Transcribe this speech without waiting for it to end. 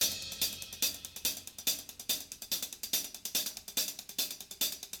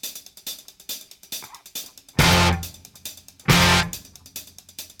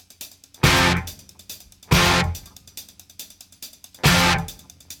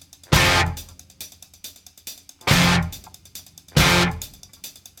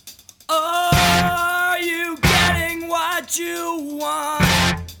what you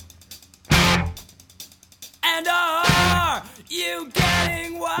want? And are you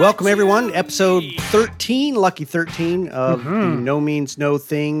getting what Welcome, everyone. you Episode need? 13, Lucky 13 of the No Means No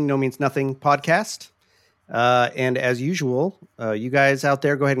Thing, No Means Nothing podcast. And as usual, you guys out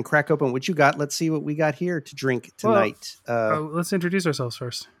there, go ahead and crack open what you got. Let's see what we got here to drink tonight. Let's introduce ourselves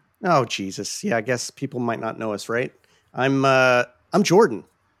first. Oh, Jesus. Yeah, I guess people might not know us, right? I'm Jordan.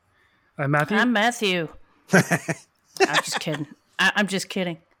 Matthew. I'm Matthew. I'm just kidding. I'm just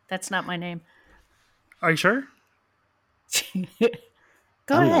kidding. That's not my name. Are you sure?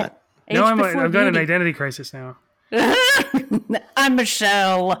 Go I'm ahead. not. No, Age before I've got an beauty. identity crisis now. I'm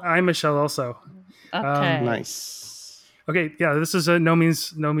Michelle. I'm Michelle also. Okay. Nice. Okay, yeah, this is a no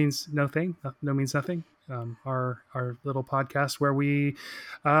means no thing. No means nothing. Our little podcast where we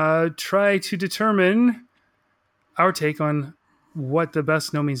try to determine our take on what the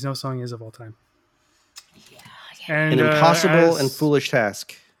best no means no song is of all time. An impossible and as- foolish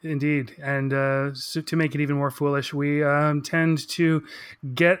task. Indeed. And so to make it even more foolish, we tend to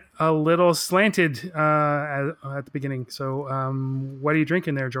get a little slanted at the beginning. So what are you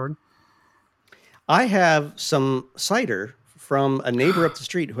drinking there, Jordan? I have some cider from a neighbor up the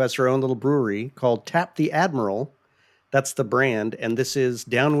street who has her own little brewery called Tap the Admiral. That's the brand. And this is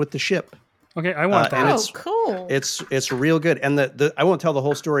Down with the Ship. Okay, I want and that. it's- Cool. It's real good. And the I won't tell the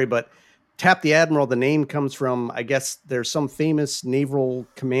whole story, but Tap the Admiral, the name comes from, I guess there's some famous naval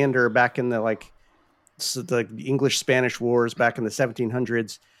commander back in the English-Spanish wars back in the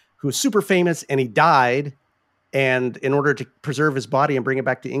 1700s who was super famous, and he died. And in order to preserve his body and bring it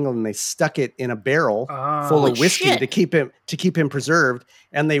back to England, they stuck it in a barrel full of whiskey shit. to keep him preserved.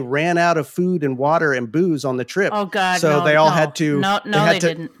 And they ran out of food and water and booze on the trip. Oh God! So no, they all no. had to. No, they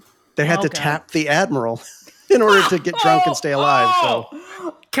didn't. They had Oh, to God. tap the Admiral in order to get drunk and stay alive.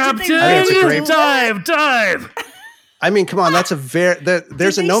 So. Captain, I think it's a great- dive! I mean, come on, that's a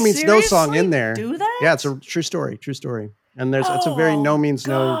there's a they No Means No song seriously in there. do that? Yeah, it's a true story. And it's a very No Means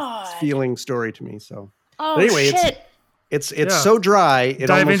No God. feeling story to me. So, Oh but anyway, shit! it's Yeah. so dry. It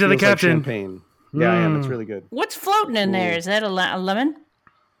Dive almost into the feels like captain. champagne. Yeah, I am. It's really good. What's floating in there? Is that a lemon?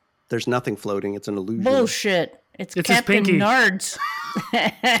 There's nothing floating. It's an illusion. Bullshit! It's It's his Captain pinky. Nards.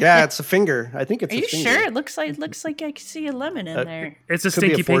 Yeah, it's a finger. I think it's Are a you finger. sure? It looks like I can see a lemon in there. It's a Could be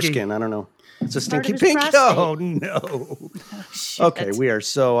stinky a pinky. foreskin. I don't know. It's a Part stinky of his pink. prostate. Oh no. Oh, shit, Okay, that's- we are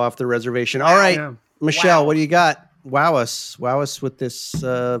so off the reservation. All right, Yeah. Michelle, what do you got? Wow us with this.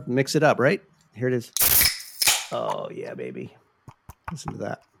 Mix it up, right? Here it is. Oh yeah, baby. Listen to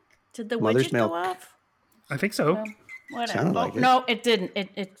that. Did the Mother's widget milk. go off? I think so. Well, whatever. Sounded Oh, like it. no, it didn't.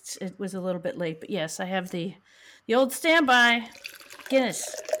 It was a little bit late, but yes, I have the old standby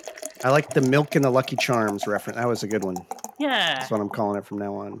Guinness. I like the Milk and the Lucky Charms reference. That was a good one. Yeah, That's what I'm calling it from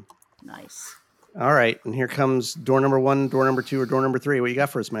now on. nice. All right, and here comes door number 1, door number 2, or door number 3. What you got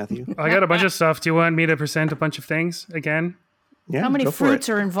for us, Matthew? I got a bunch of stuff. Do you want me to present a bunch of things again? Yeah, How many go for fruits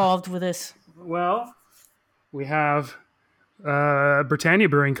it. are involved with this? Well, we have Britannia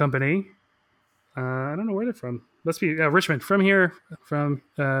Brewing Company. I don't know where they're from. Must be Richmond. From here, from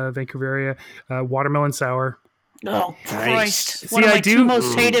Vancouver area. Watermelon sour. Oh Christ! See, One of I my do- two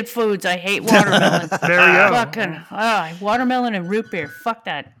most hated foods. I hate watermelon. There we go. Fucking watermelon and root beer. Fuck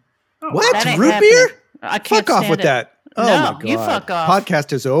that. What? That ain't Root happening. beer? I can't Fuck off stand with it. that. Oh No, my god. you fuck off.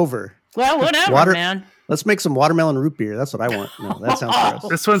 Podcast is over. Well, whatever, Water- man. Let's make some watermelon root beer. That's what I want. No, that sounds gross.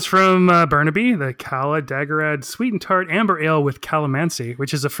 This one's from Burnaby, the Cala Daggerad Sweet and Tart Amber Ale with calamansi,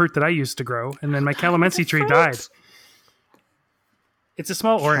 which is a fruit that I used to grow, and then my calamansi tree died. It's a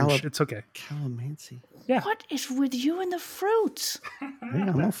small orange. It's okay. Calamansi. What is with you and the fruits? Yeah,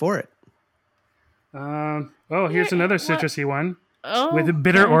 I'm all for it. Here's another citrusy one Oh, with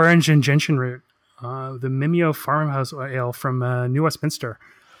bitter orange and gentian root. The Mimeo Farmhouse Ale from New Westminster.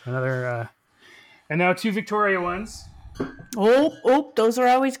 Another, and now 2 Victoria ones. Those are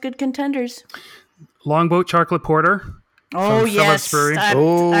always good contenders. Longboat Chocolate Porter. Oh Phillips yes, Brewery.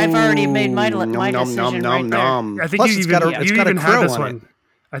 I've already made my decision right there. I think Plus, you it's got a even had crow this on one. it.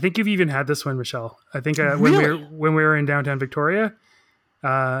 I think you've even had this one, Michelle. I think Really? when we were in downtown Victoria,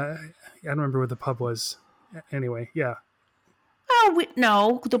 I don't remember what the pub was. Anyway, yeah. Oh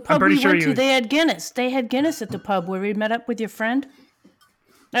no, the pub pretty we sure went to, you- they had Guinness. They had Guinness at the pub where we met up with your friend.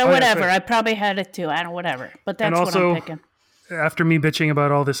 yeah, Whatever. fair. I probably had it too. I don't. Whatever. But that's And what also- I'm picking. After me bitching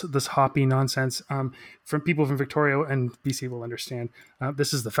about all this hoppy nonsense, from people from Victoria and BC will understand.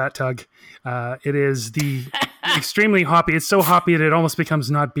 This is the Fat Tug. It is the extremely hoppy. It's so hoppy that it almost becomes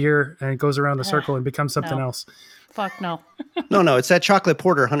not beer, and it goes around the circle and becomes something No. else. Fuck no. No, it's that chocolate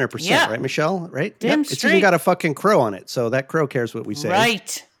porter 100%, Yeah. right, Michelle? Right? Damn It's straight. even got a fucking crow on it, so that crow cares what we say.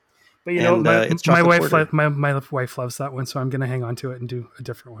 Right. But you know, And, it's my chocolate wife, porter. my wife loves that one, so I'm going to hang on to it and do a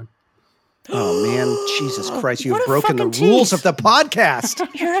different one. Oh man, Jesus Christ! You What have a broken the fucking rules tease. of the podcast.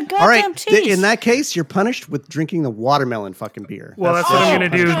 You're a goddamn All right, tease. in that case, you're punished with drinking the watermelon fucking beer. Well, that's what I'm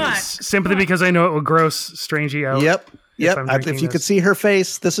going to do, God. simply because I know it will gross Strangey out. Yep. Yep. I'm If drinking you could this. see her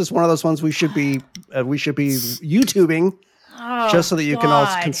face, this is one of those ones we should be YouTubing just so that you can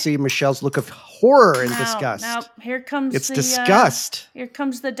God. see Michelle's look of horror and Now- disgust. Now, here comes It's the, disgust. Here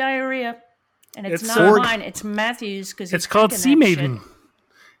comes the diarrhea. And it's, It's not org- mine, it's Matthew's because It's called Sea Maiden.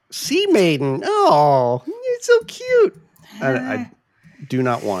 Sea Maiden. Oh, it's so cute. I do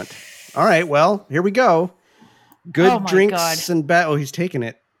not want. All right. Well, here we go. Good Oh, my drinks God. and bad. Oh, he's taking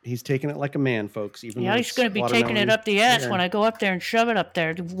it. He's taking it like a man, folks. Even Yeah, though he's it's going to be taking watermelon it up the ass beer. when I go up there and shove it up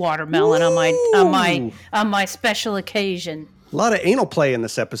there. The watermelon on my special occasion. A lot of anal play in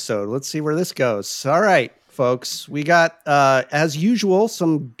this episode. Let's see where this goes. All right, folks. We got, as usual,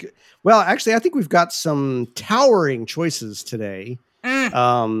 well, actually, I think we've got some towering choices today.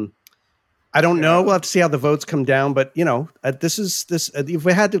 I don't know. We'll have to see how the votes come down. But, you know, if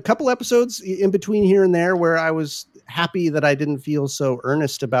we had a couple episodes in between here and there where I was happy that I didn't feel so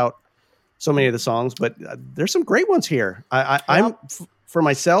earnest about so many of the songs, but there's some great ones here. I'm, for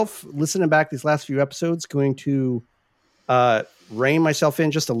myself, listening back these last few episodes, going to rein myself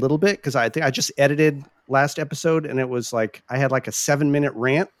in just a little bit because I think I just edited last episode and it was like I had like a 7-minute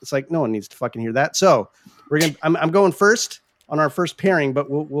rant. It's like no one needs to fucking hear that. So I'm going first on our first pairing, but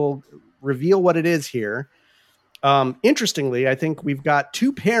we'll reveal what it is here. Interestingly, I think we've got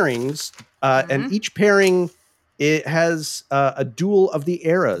 2 pairings, and each pairing it has a duel of the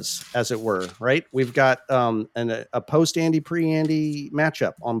eras, as it were. Right? We've got a post Andy, pre Andy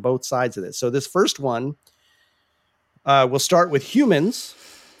matchup on both sides of this. So this first one. We'll start with Humans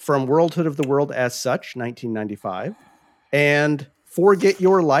from Worldhood of the World as Such, 1995, and Forget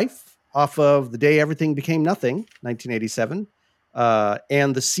Your Life off of The Day Everything Became Nothing, 1987,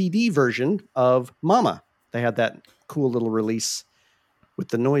 and the CD version of Mama. They had that cool little release with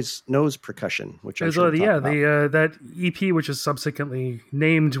the nose percussion, which I'm There's sure we'll talk about. that EP, which is subsequently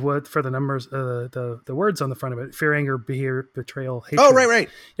named for the numbers, the words on the front of it: fear, anger, betrayal, hatred. Oh, right.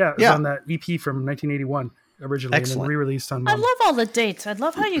 Yeah, it was on that EP from 1981 originally, Excellent. and then re-released on. I love all the dates. I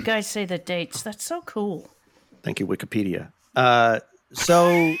love how you guys say the dates. That's so cool. Thank you, Wikipedia.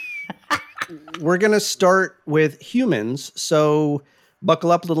 So we're going to start with Humans. So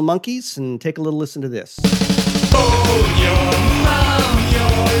buckle up, little monkeys, and take a little listen to this.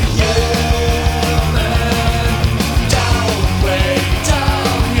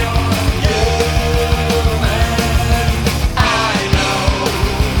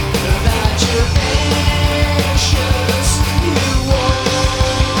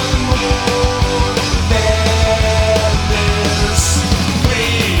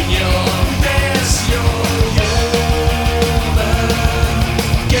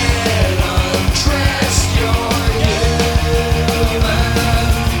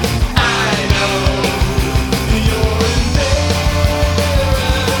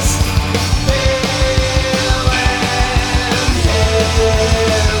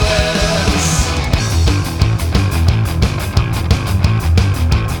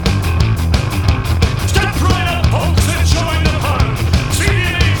 Step right up, folks, and join the fun.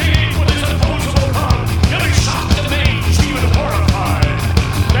 CD18 with its opposable pun. You'll be shocked, amazed, even horrified.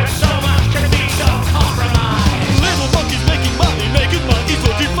 That so much can be so compromised. Little monkeys making money, naked monkeys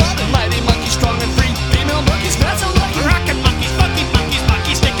looking funny. Mighty monkeys strong and free, female monkeys not so lucky. Rocket monkeys, funky monkeys,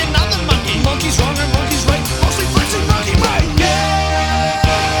 monkeys sticking on the monkey. Monkeys wrong and monkeys right, mostly flexing monkey right.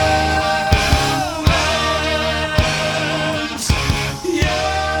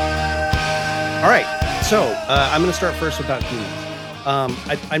 All right, so I'm going to start first without Humans.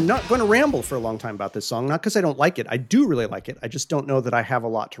 I'm not going to ramble for a long time about this song, not because I don't like it. I do really like it. I just don't know that I have a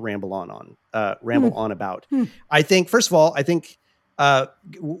lot to ramble on about. I think, first of all,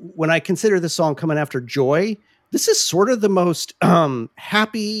 when I consider this song coming after Joy, this is sort of the most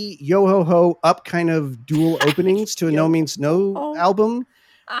happy, yo-ho-ho, up kind of dual openings to a No Means No album.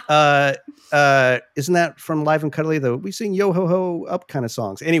 Isn't that from Live and Cuddly? We sing yo ho ho up kind of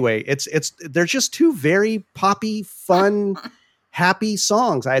songs. Anyway, they're just 2 very poppy, fun, happy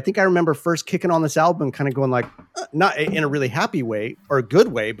songs. I think I remember first kicking on this album, kind of going like, not in a really happy way or a good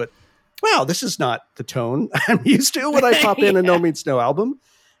way, but wow, this is not the tone I'm used to when I pop in a No Means No album.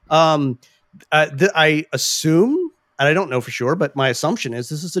 I assume, and I don't know for sure, but my assumption is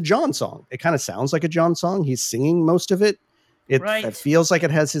this is a John song. It kind of sounds like a John song. He's singing most of it. It feels like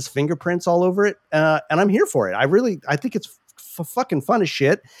it has his fingerprints all over it, and I'm here for it. I think it's fucking fun as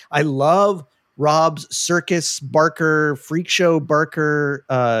shit. I love Rob's circus Barker, freak show Barker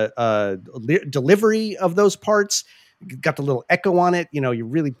delivery of those parts. Got the little echo on it. You know, you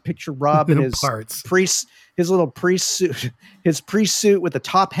really picture Rob in his Parts. his little priest suit, his priest suit with the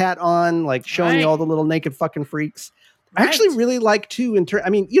top hat on, like showing you all the little naked fucking freaks. I actually really like too. I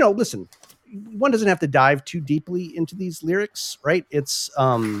mean, you know, listen, one doesn't have to dive too deeply into these lyrics, right? It's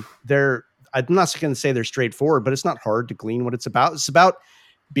I'm not going to say they're straightforward, but it's not hard to glean what it's about. It's about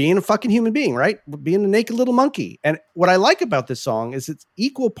being a fucking human being, right? Being a naked little monkey. And what I like about this song is it's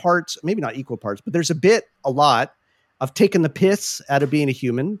equal parts, maybe not equal parts, but there's a lot of taking the piss out of being a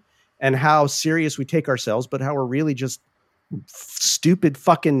human and how serious we take ourselves, but how we're really just stupid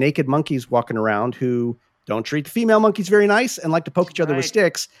fucking naked monkeys walking around who don't treat the female monkeys very nice and like to poke each other with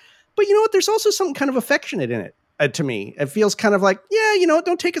sticks. But you know what? There's also something kind of affectionate in it. To me, it feels kind of like, yeah, you know what?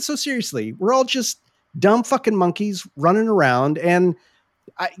 Don't take it so seriously. We're all just dumb fucking monkeys running around. And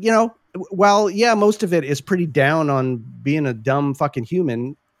while most of it is pretty down on being a dumb fucking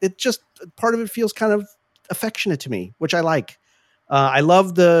human, it just, part of it feels kind of affectionate to me, which I like. I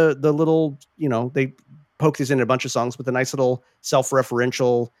love the little, you know, they poke these in a bunch of songs with a nice little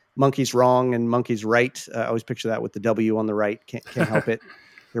self-referential monkeys wrong and monkeys right. I always picture that with the W on the right. Can't help it.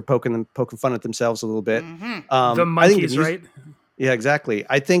 They're poking fun at themselves a little bit. The monkeys, right? Yeah, exactly.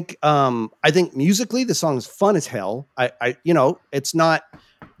 I think musically the song is fun as hell. I you know, it's not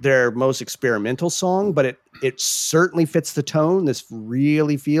their most experimental song, but it certainly fits the tone. This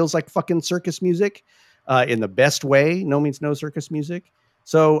really feels like fucking circus music in the best way. No means no circus music.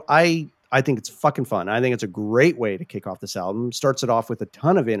 So I think it's fucking fun. I think it's a great way to kick off this album. Starts it off with a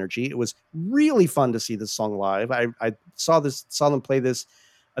ton of energy. It was really fun to see this song live. I saw them play this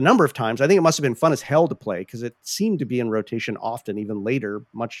a number of times. I think it must have been fun as hell to play because it seemed to be in rotation often, even later,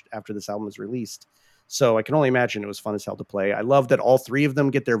 much after this album was released. So I can only imagine it was fun as hell to play. I love that all three of them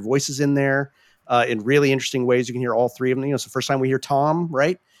get their voices in there in really interesting ways. You can hear all three of them. You know, it's the first time we hear Tom,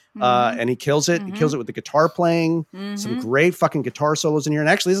 right? And he kills it. He kills it with the guitar playing. Some great fucking guitar solos in here. And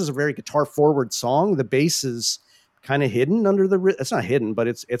actually, this is a very guitar forward song. The bass is kind of hidden under it's not hidden, but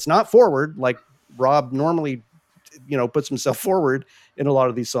it's not forward like Rob normally, you know, puts himself forward in a lot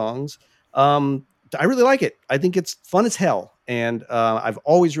of these songs. I really like it. I think it's fun as hell. And I've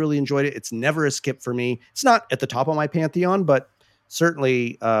always really enjoyed it. It's never a skip for me. It's not at the top of my pantheon, but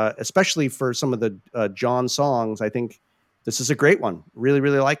certainly, especially for some of the John songs, I think this is a great one. Really,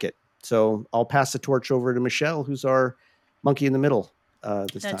 really like it. So I'll pass the torch over to Michelle, who's our monkey in the middle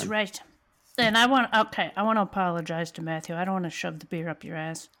this time. That's right. And I want to apologize to Matthew. I don't want to shove the beer up your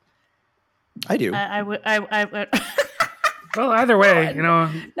ass. I do. I would. Well, either way, you know.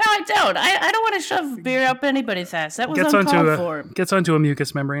 No, I don't. I don't want to shove beer up anybody's ass. That was uncalled for. Gets onto a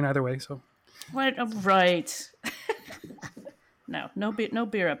mucous membrane either way. So. What? Right. No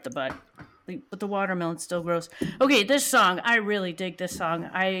beer up the butt. But the watermelon's still gross. Okay, this song, I really dig this song.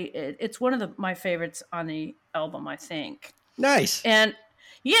 It's one of my favorites on the album, I think. Nice. And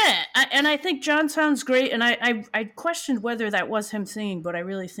yeah, I think John sounds great. And I questioned whether that was him singing, but I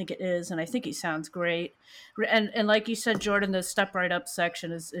really think it is, and I think he sounds great. And like you said, Jordan, the Step Right Up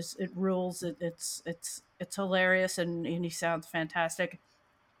section is it rules. It's hilarious, and he sounds fantastic.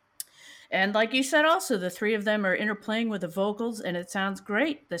 And like you said, also, the three of them are interplaying with the vocals, and it sounds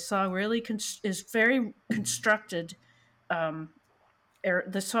great. The song really is very constructed.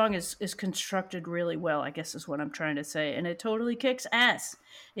 The song is constructed really well, I guess is what I'm trying to say. And it totally kicks ass.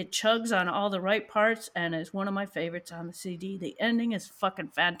 It chugs on all the right parts, and is one of my favorites on the CD. The ending is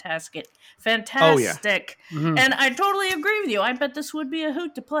fucking fantastic. Fantastic. Oh, yeah. And I totally agree with you. I bet this would be a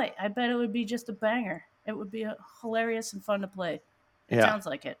hoot to play. I bet it would be just a banger. It would be hilarious and fun to play. It sounds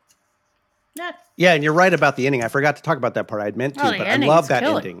like it. Yeah, and you're right about the ending. I forgot to talk about that part. I'd meant to, but I love that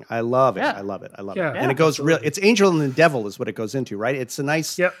ending. I love it. Yeah. I love it. Yeah. And it goes real. It's Angel and the Devil is what it goes into, right? It's a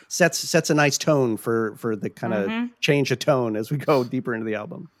nice sets a nice tone for the kind of change of tone as we go deeper into the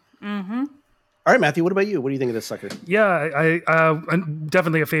album. Mm-hmm. All right, Matthew, what about you? What do you think of this sucker? Yeah, I'm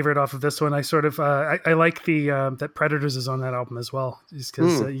definitely a favorite off of this one. I sort of I like the that Predators is on that album as well, just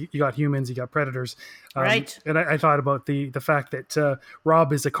because you got humans, you got predators, right? And I thought about the fact that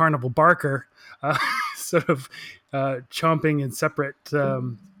Rob is a carnival barker, sort of chomping in separate. I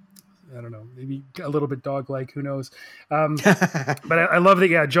don't know, maybe a little bit dog-like, who knows? But I love that.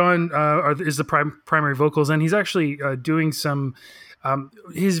 Yeah, John is the primary vocals, and he's actually doing some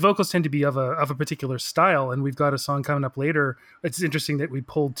his vocals tend to be of a particular style, and we've got a song coming up later. It's interesting that we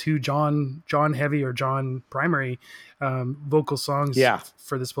pulled two John heavy or John primary vocal songs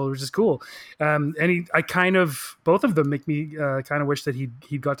for this poll, which is cool. And both of them make me kind of wish that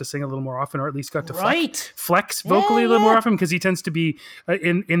he got to sing a little more often, or at least got to flex vocally a little more often, because he tends to be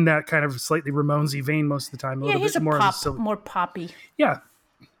in that kind of slightly Ramones-y vein most of the time. He's more poppy. Yeah.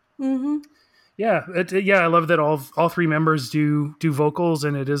 Mm-hmm. Yeah, I love that all three members do vocals,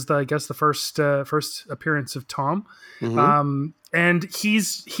 and it is the first appearance of Tom. Mm-hmm. And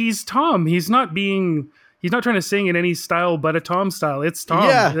he's Tom. He's not trying to sing in any style but a Tom style. It's Tom.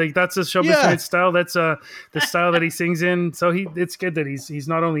 Yeah. Like that's a Shelby Snight style. That's the style that he sings in. So it's good that he's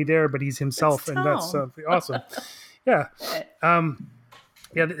not only there, but he's himself, and that's awesome. Yeah.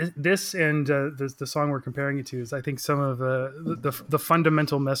 This and the song we're comparing it to is, I think, some of the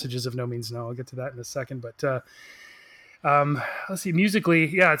fundamental messages of No Means No. I'll get to that in a second, but let's see.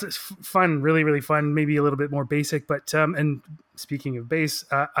 Musically, it's fun, really, really fun. Maybe a little bit more basic, but and speaking of bass,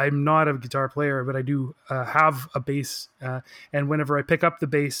 I'm not a guitar player, but I do have a bass, and whenever I pick up the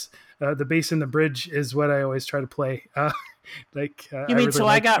bass in the bridge is what I always try to play. You mean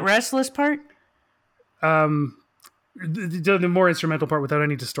I Got Restless part? The more instrumental part without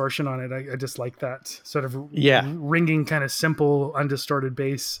any distortion on it. I just like that sort of ringing, kind of simple, undistorted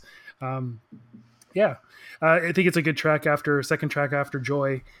bass. I think it's a good second track after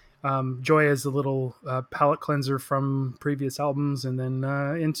Joy. Joy is a little palate cleanser from previous albums, and then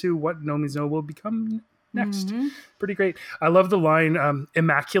into what No Means No will become next. Mm-hmm. Pretty great. I love the line,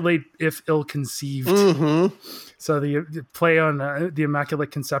 immaculate if ill-conceived. Mm-hmm. So the play on the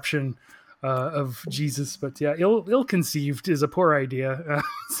Immaculate Conception of Jesus, but ill-conceived is a poor idea.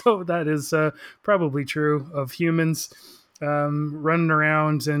 So that is probably true of humans running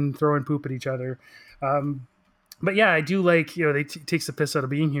around and throwing poop at each other. But yeah, I do like, they takes the piss out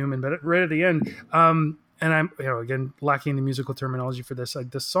of being human, but right at the end, and I'm, again, lacking the musical terminology for this.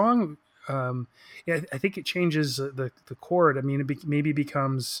 The song, I think it changes the chord. I mean, it maybe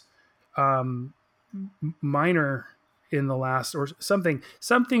becomes minor in the last, or something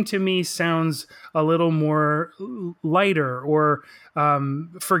to me sounds a little more lighter or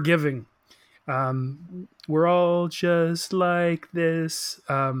forgiving. We're all just like this.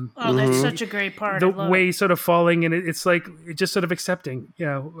 That's such a great part. The way sort of falling, and it's like just sort of accepting.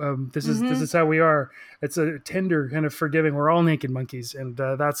 This is how we are. It's a tender kind of forgiving. We're all naked monkeys, and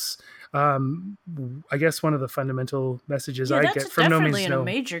that's I guess one of the fundamental messages I get from No Means No. Definitely in a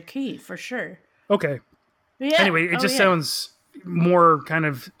major key for sure. Okay. Yeah. Anyway, it just sounds more kind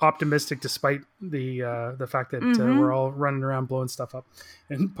of optimistic, despite the fact that we're all running around blowing stuff up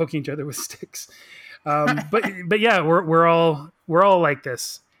and poking each other with sticks. But yeah, we're all like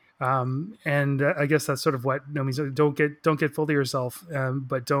this, and I guess that's sort of what No Means No. Don't get full of yourself,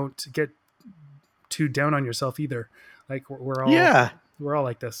 but don't get too down on yourself either. Like we're all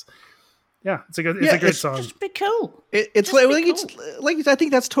like this. Yeah, it's a great song. Just be cool. It's like I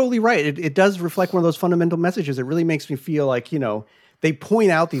think that's totally right. It does reflect one of those fundamental messages. It really makes me feel like, they point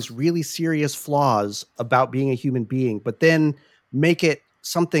out these really serious flaws about being a human being, but then make it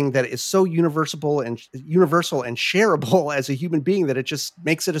something that is so universal and shareable as a human being that it just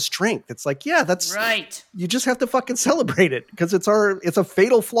makes it a strength. It's like, that's right. You just have to fucking celebrate it because it's a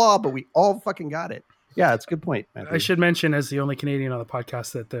fatal flaw, but we all fucking got it. Yeah, it's a good point, Matthew. I should mention, as the only Canadian on the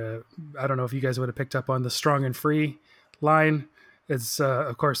podcast, that I don't know if you guys would have picked up on the "strong and free" line. It's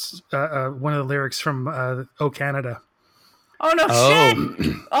of course one of the lyrics from "Oh Canada." Oh no!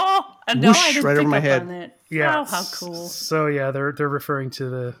 Shit! Oh no! Whoosh, I didn't right pick over my up head. on that. Yeah. Oh, how cool! So yeah, they're referring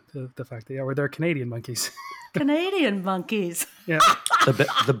to the fact that they're Canadian monkeys. Canadian monkeys. Yeah,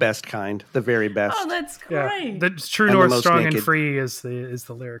 the best kind, the very best. Oh, that's great. Yeah. The True And North, the strong naked. and free is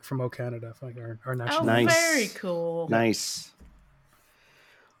the lyric from "Oh Canada," like our national. Nice. Very cool. Nice.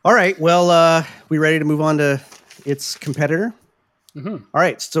 All right. Well, we ready to move on to its competitor? Mm-hmm. All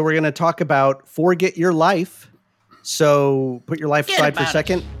right. So we're going to talk about "Forget Your Life." So put your life Forget aside for a about it.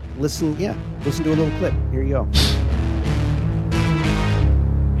 second. Listen to a little clip. Here you go.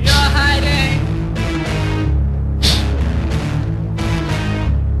 You're hiding.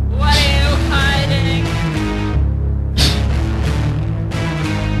 What are you hiding?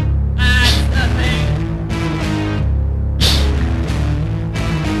 That's nothing.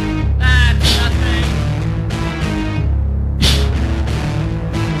 That's nothing.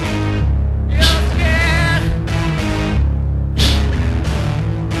 You're scared.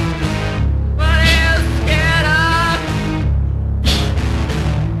 What are you scared of?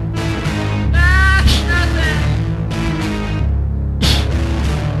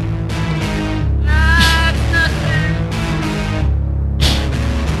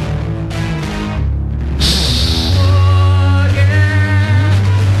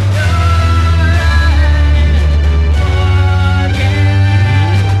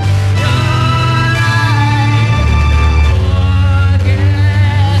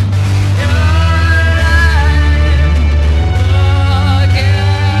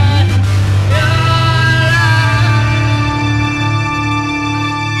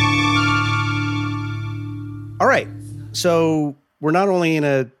 So we're not only in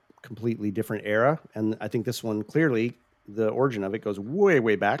a completely different era, and I think this one clearly, the origin of it goes way,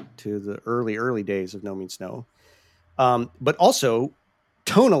 way back to the early days of No Means No, but also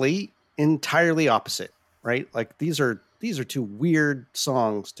tonally entirely opposite, right? Like these are two weird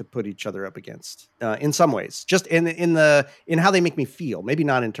songs to put each other up against in some ways, just in how they make me feel. Maybe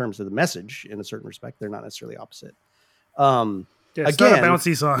not in terms of the message. In a certain respect, they're not necessarily opposite. Yeah, it's again, not a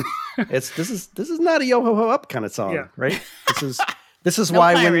bouncy song. this is not a yo ho ho up kind of song, Yeah. right? This is No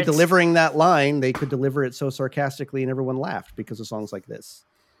why when pirates. delivering that line, they could deliver it so sarcastically and everyone laughed because of songs like this.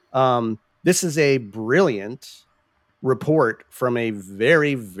 This is a brilliant report from a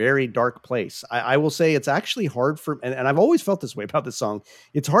very, very dark place. I will say it's actually hard for, and I've always felt this way about this song.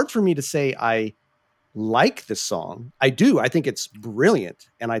 It's hard for me to say I like this song. I do. I think it's brilliant,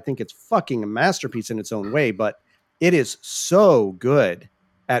 and I think it's fucking a masterpiece in its own way, but it is so good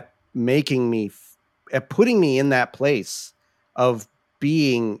at at putting me in that place of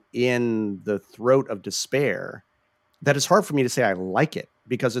being in the throat of despair that it's hard for me to say I like it,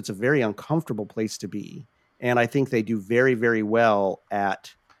 because it's a very uncomfortable place to be. And I think they do very, very well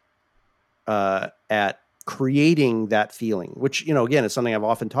at creating that feeling, which, again, is something I've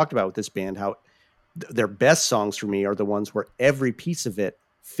often talked about with this band, how their best songs for me are the ones where every piece of it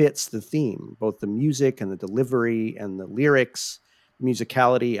fits the theme, both the music and the delivery and the lyrics,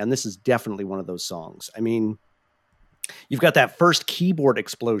 musicality. And this is definitely one of those songs. I mean, you've got that first keyboard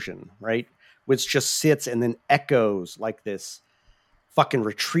explosion, right? Which just sits and then echoes like this fucking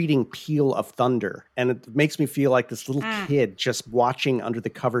retreating peal of thunder. And it makes me feel like this little kid just watching under the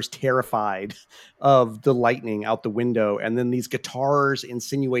covers, terrified of the lightning out the window. And then these guitars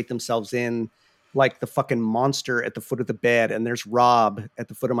insinuate themselves in like the fucking monster at the foot of the bed. And there's Rob at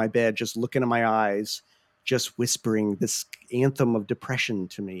the foot of my bed, just looking in my eyes, just whispering this anthem of depression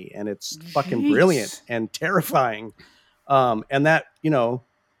to me. And it's fucking brilliant and terrifying. And that,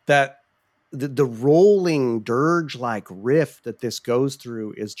 that the rolling dirge-like riff that this goes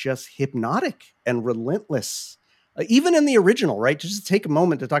through is just hypnotic and relentless. Even in the original, right? Just take a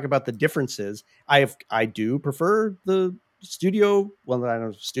moment to talk about the differences. I do prefer the studio, well, I don't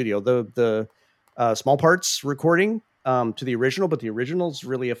know, studio, the small parts recording to the original, but the original is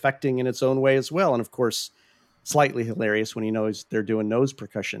really affecting in its own way as well. And of course, slightly hilarious when he knows they're doing nose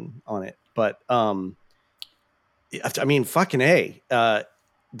percussion on it. But I mean, fucking A.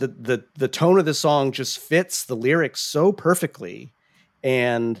 The tone of the song just fits the lyrics so perfectly,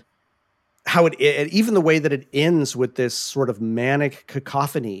 and how it even the way that it ends with this sort of manic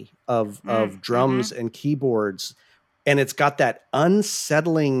cacophony of drums and keyboards, and it's got that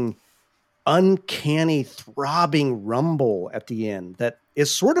unsettling, uncanny, throbbing rumble at the end that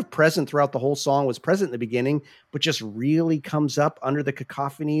is sort of present throughout the whole song, was present in the beginning, but just really comes up under the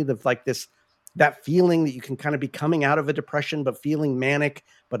cacophony of like that feeling that you can kind of be coming out of a depression, but feeling manic,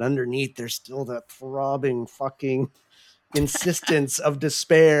 but underneath there's still that throbbing fucking insistence of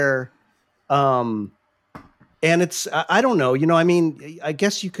despair. And it's, I don't know, I mean, I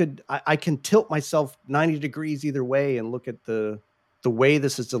guess I can tilt myself 90 degrees either way and look at the way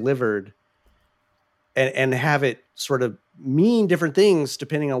this is delivered and have it sort of mean different things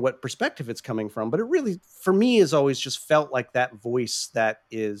depending on what perspective it's coming from. But it really, for me, has always just felt like that voice that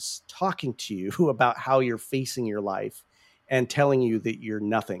is talking to you about how you're facing your life and telling you that you're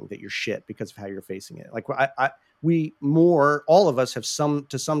nothing, that you're shit because of how you're facing it. Like all of us have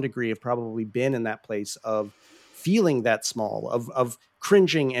to some degree have probably been in that place of feeling that small, of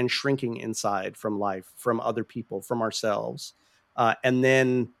cringing and shrinking inside from life, from other people, from ourselves. And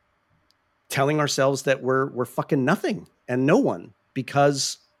then telling ourselves that we're fucking nothing and no one,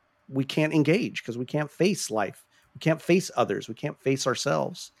 because we can't engage, because we can't face life. We can't face others. We can't face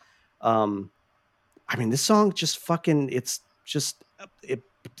ourselves. I mean, this song just fucking, it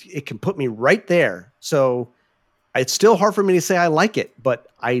can put me right there. So it's still hard for me to say I like it, but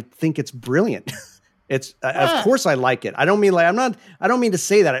I think it's brilliant. It's of course I like it. I don't mean to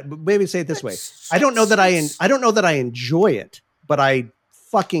say that. Maybe say it this way. I don't know that I enjoy it, but I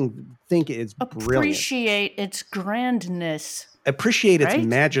fucking think it's brilliant. Appreciate its grandness. Appreciate its right?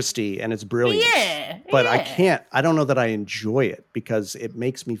 majesty and its brilliance. Yeah. But I don't know that I enjoy it because it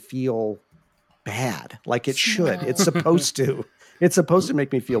makes me feel bad, like it should. It's supposed to. It's supposed to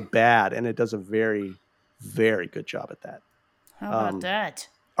make me feel bad, and it does a very, very good job at that. How about that?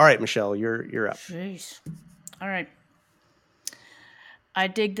 All right, Michelle, you're up. Jeez. All right. I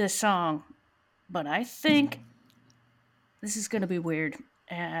dig this song, but I think this is going to be weird,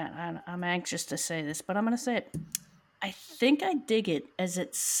 and I'm anxious to say this, but I'm going to say it. I think I dig it as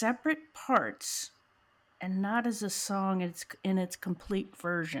its separate parts and not as a song in its complete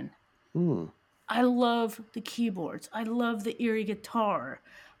version. I love the keyboards. I love the eerie guitar.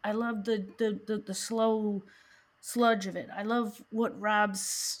 I love the slow sludge of it. I love what Rob's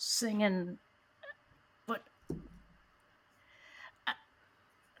singing, but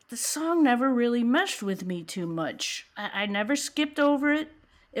the song never really meshed with me too much. I never skipped over it.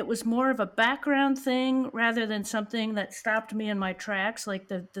 It was more of a background thing rather than something that stopped me in my tracks, like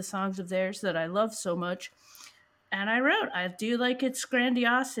the songs of theirs that I love so much. And I wrote, I do like its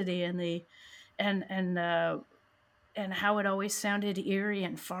grandiosity and and how it always sounded eerie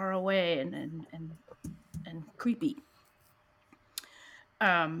and far away and creepy.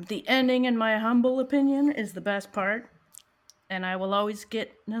 The ending, in my humble opinion, is the best part, and I will always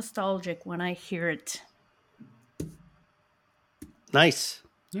get nostalgic when I hear it. Nice.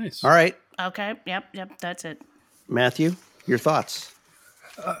 Nice. All right, Okay, yep, that's it. Matthew, your thoughts?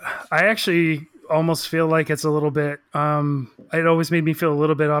 I actually almost feel like it's a little bit. It always made me feel a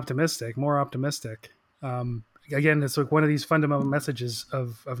little bit optimistic, more optimistic. Again, it's like one of these fundamental messages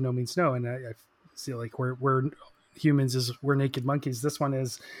of No Means No, and I feel like we're humans is we're naked monkeys. This one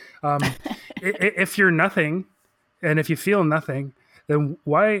is, if you're nothing, and if you feel nothing, then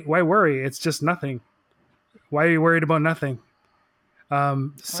why worry? It's just nothing. Why are you worried about nothing?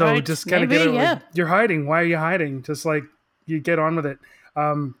 So Right, just kind of maybe, get it. yeah. Like, you're hiding. Why are you hiding? Just like you get on with it.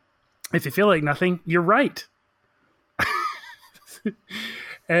 If you feel like nothing, you're right.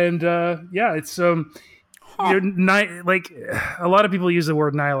 And yeah, it's like a lot of people use the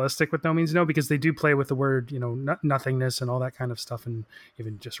word nihilistic with No Means No because they do play with the word, nothingness and all that kind of stuff, and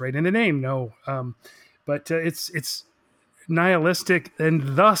even just right in the name, no. But it's nihilistic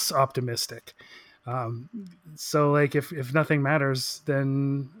and thus optimistic. So like if nothing matters,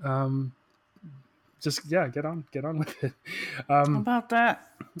 then just get on with it. How about that?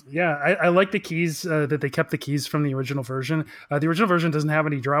 Yeah, I like the keys that they kept the keys from the original version. The original version doesn't have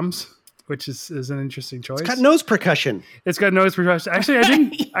any drums, which is an interesting choice. It's got nose percussion. It's got nose percussion.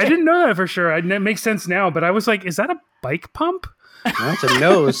 Actually, I didn't know that for sure. It makes sense now, but I was like, is that a bike pump? That's a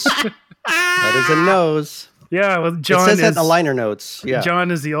nose. That is a nose. Yeah, well, John it says that is in the liner notes. Yeah.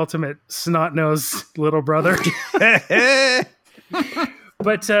 John is the ultimate snot-nosed little brother.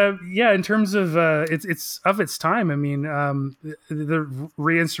 But yeah, in terms of it's of its time. I mean, the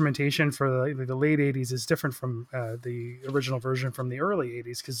re-instrumentation for the late '80s is different from the original version from the early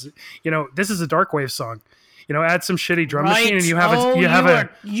 '80s because this is a Darkwave song. Add some shitty drum machine and you have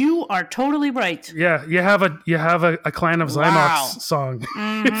you are totally right. Yeah, you have a Clan of Zymox Wow. song.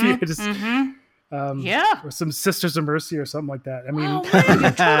 If you just, Yeah. or some Sisters of Mercy or something like that. I mean, Oh, man,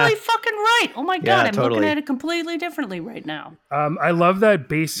 you're totally fucking right. Oh my God, I'm totally. looking at it completely differently right now. I love that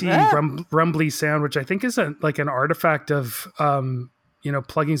bassy, Yeah. rumbly sound, which I think is like an artifact of,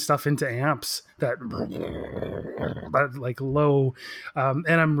 plugging stuff into amps that like low.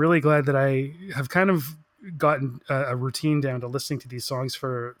 And I'm really glad that I have kind of gotten a routine down to listening to these songs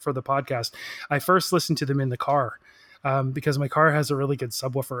for the podcast. I first listened to them in the car. Because my car has a really good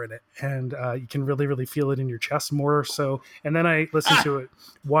subwoofer in it, and you can really, really feel it in your chest more so. And then I listen to it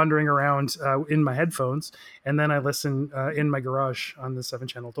wandering around in my headphones, and then I listen in my garage on the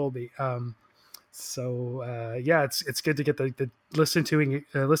 7-channel Dolby. Yeah, it's good to get the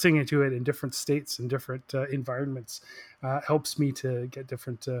listening to it in different states and different environments. Helps me to get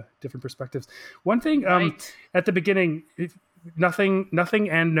different perspectives. One thing Right. at the beginning. Nothing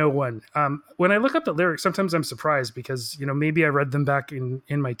and no one. When I look up the lyrics, sometimes I'm surprised because maybe I read them back in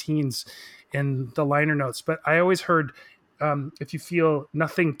my teens in the liner notes, but I always heard if you feel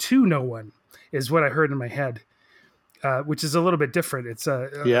nothing to no one is what I heard in my head, which is a little bit different. It's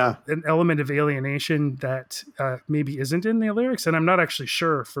an element of alienation that maybe isn't in the lyrics, and I'm not actually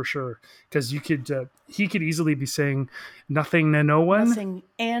sure for sure because he could easily be saying nothing to no one. Nothing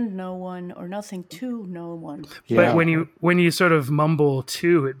and no one, or nothing to no one. But when you sort of mumble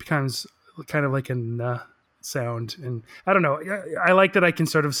to, it becomes kind of like a sound, and I don't know. I like that I can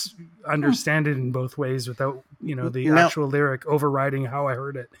sort of understand it in both ways without the actual lyric overriding how I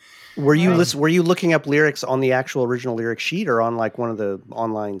heard it. Were you Were you looking up lyrics on the actual original lyric sheet or on like one of the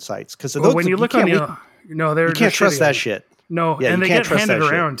online sites? Because when you look on you can't trust that shit. No, Yeah, and you they can't get trust handed that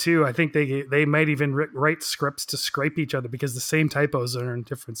shit. around too. I think they might even write scripts to scrape each other because the same typos are in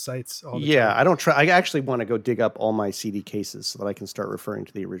different sites. All the time. I don't try. I actually want to go dig up all my CD cases so that I can start referring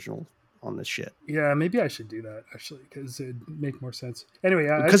to the original on this shit. Yeah, maybe I should do that actually because it'd make more sense. Anyway,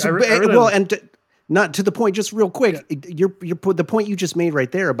 Because not to the point. Just real quick, the point you just made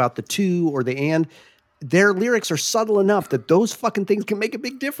right there about the to or the and. their lyrics are subtle enough that those fucking things can make a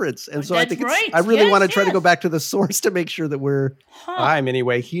big difference. And so I That's think right. I really Yes, want to try to yes. go back to the source to make sure that I'm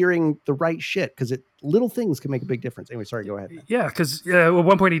anyway hearing the right shit, because little things can make a big difference. Anyway, sorry, go ahead. Yeah, because at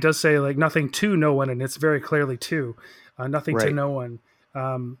one point he does say like nothing to no one, and it's very clearly to nothing to Right. no one.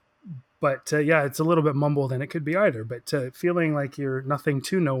 But yeah, it's a little bit mumbled, and it could be either. But feeling like you're nothing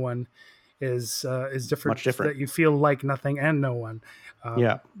to no one is different. Much different. That you feel like nothing and no one.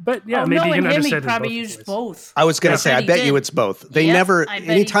 Yeah. But yeah, Oh, maybe you knowing can him, he understand. it in probably both used ways. both. I was going to say, I he bet you did. it's both. They Yep, never, I bet he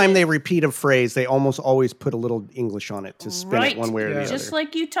anytime did. they repeat a phrase, they almost always put a little English on it to spin Right. it one way or the Just other.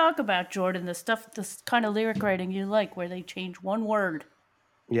 like you talk about, Jordan, this kind of lyric writing you like, where they change one word.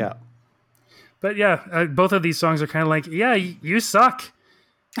 Yeah. But yeah, both of these songs are kind of like, yeah, you suck.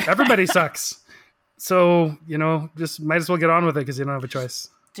 Everybody sucks. So, just might as well get on with it because you don't have a choice.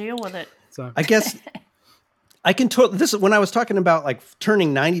 Deal with it. So I guess I can this is when I was talking about like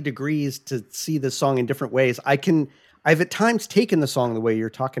turning 90 degrees to see this song in different ways. I've at times taken the song the way you're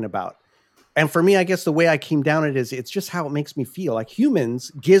talking about. And for me, I guess the way I came down it is it's just how it makes me feel. Like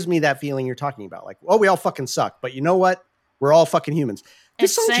Humans gives me that feeling you're talking about. Like, oh, we all fucking suck. But you know what? We're all fucking humans.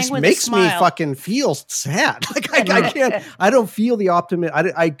 This And song sang just with a makes me smile. fucking feel sad. Like I can't, I don't feel the optimism.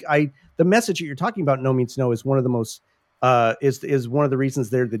 The message that you're talking about, No Means No, is one of the most, is one of the reasons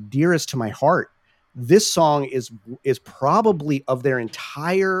they're the dearest to my heart. This song is probably of their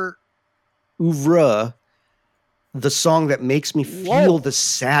entire oeuvre, the song that makes me feel the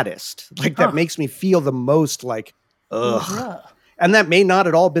saddest, like that makes me feel the most like, ugh. Bruh. And that may not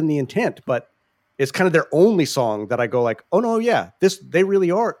at all been the intent, but it's kind of their only song that I go like, oh no, yeah, they really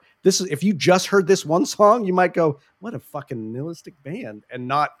are. This is, if you just heard this one song, you might go, what a fucking nihilistic band, and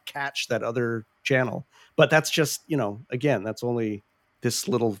not catch that other channel. But that's just, again, that's only this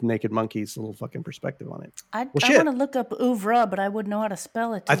little Naked Monkey's little fucking perspective on it. I shit. want to look up oeuvre, but I wouldn't know how to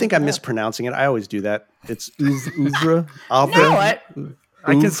spell it. to I think look I'm it up. mispronouncing it. I always do that. It's oeuvre. No,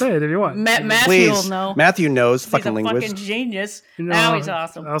 I can say it if you want. Matthew Please. will know. Matthew knows, He's fucking a linguist. fucking genius. No, Now he's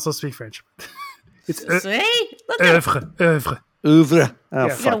awesome. I also speak French. It's See? Look at oeuvre. Oeuvre. Oh,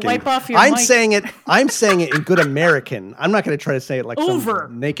 Yeah. fucking. wipe off your I'm mic. saying it in good American. I'm not going to try to say it like Oeuvre.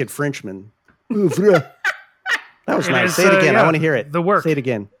 some naked Frenchman. Oeuvre. That was nice. is, Say it again. yeah, I want to hear it. the work. Say it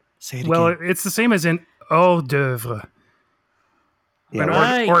again. Say it Well, again. it's the same as in hors d'oeuvre. Yeah, An right.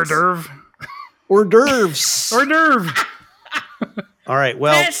 Right. hors d'oeuvre. Hors d'oeuvres. Hors d'oeuvre. All right.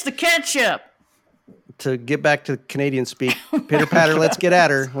 Well, That's the ketchup. to get back to Canadian speak, pitter patter, let's get at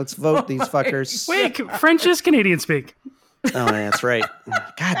her. Let's vote these fuckers. Wait, French is Canadian speak. Oh, that's right.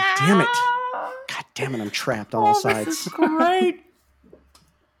 God damn it. God damn it. I'm trapped on all sides. Great.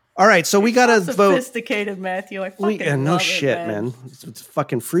 All right. So we got to vote. Sophisticated, Matthew. I fucking No love shit, it, man. It's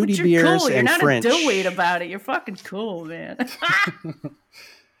fucking fruity You're beers cool. You're and not French. a dillweed about it. You're fucking cool, man.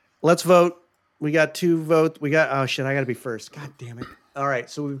 Let's vote. We got 2 votes. Oh shit, I gotta be first. God damn it. All right,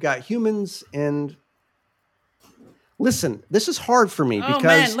 so we've got Humans and listen, this is hard for me Oh because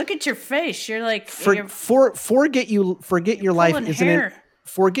man, look at your face. You're like you're forget your life pulling isn't hair.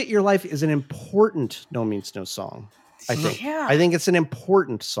 Forget Your Life is an important No Means No song. I think. Yeah. I think it's an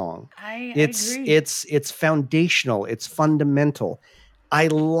important song. I It's agree. it's foundational. It's fundamental. I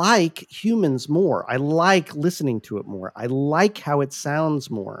like Humans more. I like listening to it more. I like how it sounds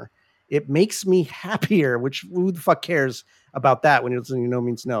more. It makes me happier, which who the fuck cares about that when you're listening to No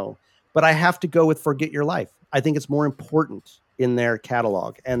Means No? But I have to go with Forget Your Life. I think it's more important in their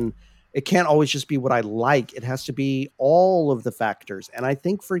catalog. And it can't always just be what I like. It has to be all of the factors. And I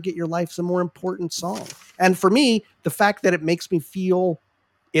think Forget Your Life's a more important song. And for me, the fact that it makes me feel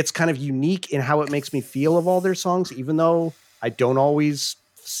it's kind of unique in how it makes me feel of all their songs, even though I don't always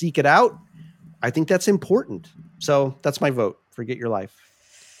seek it out, I think that's important. So that's my vote. Forget Your Life.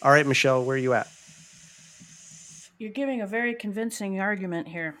 All right, Michelle, where are you at? You're giving a very convincing argument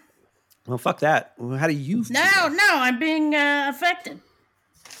here. Well, fuck that. Well, how do you feel? No, I'm being affected.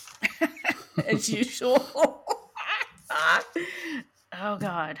 As usual. Oh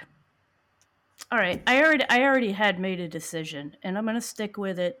God. All right. I already had made a decision, and I'm gonna stick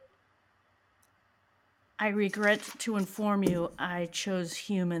with it. I regret to inform you I chose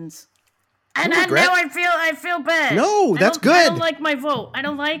Humans. And I regret? know I feel bad. No, that's I good. don't like my vote. I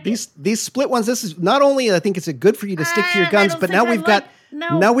don't like it. These split ones. This is not only I think it's good for you to stick to your I guns, don't but think now I we've got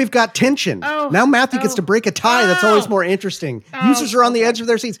no. now we've got tension. Oh, now Matthew gets oh, to break a tie. That's always oh. more interesting. Oh, Users are on the okay. edge of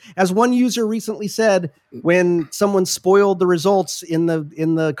their seats. As one user recently said when someone spoiled the results in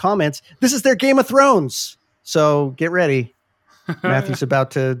the comments, this is their Game of Thrones. So get ready. Matthew's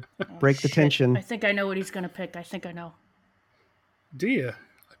about to break the Shit. tension. I think I know what he's gonna pick. I think I know. Do you?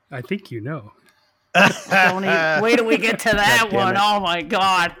 I think you know. Wait till we get to that damn one. it. Oh my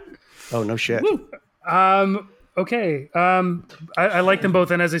God. Oh no shit. Okay. I like them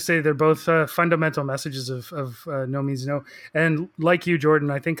both, and as I say, they're both fundamental messages of No Means No. And like you,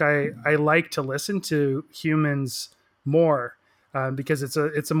 Jordan, I think I like to listen to Humans more because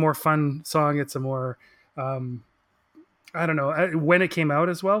it's a more fun song. It's a more I don't know when it came out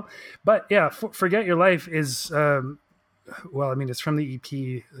as well. But yeah, Forget Your Life is well, I mean, it's from the EP,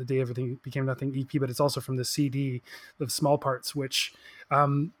 The Day Everything Became Nothing EP, but it's also from the CD of Small Parts, which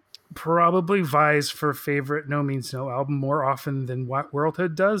probably vies for favorite No Means No album more often than what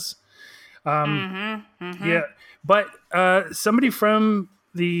Worldhood does. Yeah, but somebody from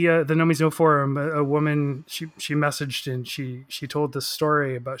the No Means No forum, a woman, she messaged and she told this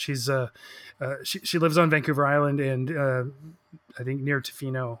story about she lives on Vancouver Island and I think near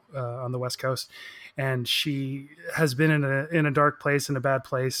Tofino on the West Coast, and she has been in a dark place, in a bad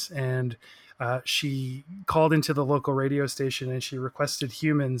place, and she called into the local radio station and she requested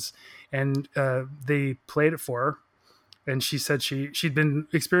Humans, and they played it for her. And she said she'd been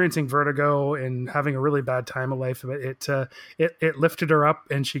experiencing vertigo and having a really bad time of life. But it lifted her up,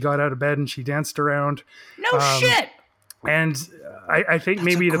 and she got out of bed and she danced around. No shit. And I think That's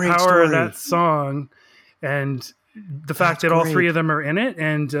maybe a the great power story. of that song and the fact that all three of them are in it,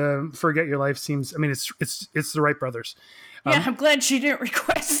 and Forget Your Life seems. I mean, it's the Wright brothers. Yeah, I'm glad she didn't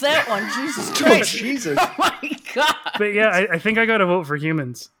request that one. Jesus Christ. Jesus. Oh my God. But yeah, I think I got to vote for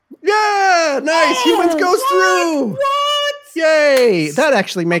Humans. Yeah, nice. Humans goes through. What? Yay! That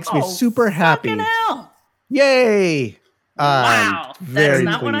actually makes me super happy. Fucking hell. Yay! Wow. Very That's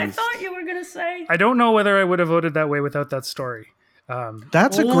not what I pleased. thought you were going to say. I don't know whether I would have voted that way without that story.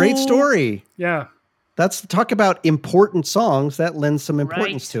 That's a great story. Yeah. That's talk about important songs. That lends some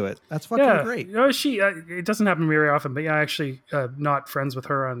importance Right. to it. That's fucking Yeah, great. No, it doesn't happen very often, but yeah, I actually not friends with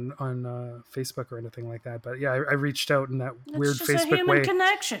her on Facebook or anything like that. But yeah, I reached out in that It's weird just a Facebook human way.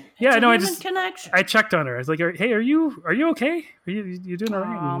 connection. Yeah, It's a no, I human just- connection. I checked on her. I was like, "Hey, are you okay? Are you doing all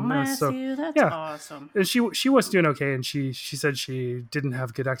right?" Oh, And, Matthew, that's yeah. awesome. and she was doing okay, and she said she didn't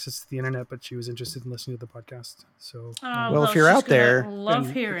have good access to the internet, but she was interested in listening to the podcast. So Oh, Well, if you're she's out there- gonna love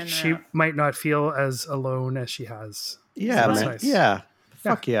and hearing she that. might not feel as alone as she has. Yeah, So that's man. nice. Yeah.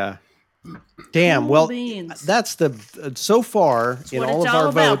 Fuck yeah. Damn. Cool Well, beans. that's the so far in what all it's of all our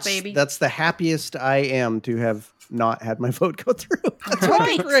about, votes. baby. That's the happiest I am to have not had my vote go through. That's Right.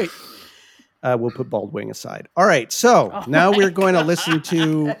 fucking great. We'll put Baldwin aside. All right. So now we're going to listen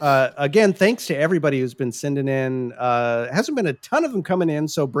to, again, thanks to everybody who's been sending in. Hasn't been a ton of them coming in,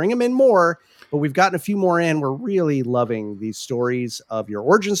 so bring them in more. But we've gotten a few more in. We're really loving these stories of your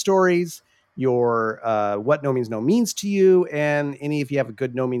origin stories, your what No Means No means to you, and any if you have a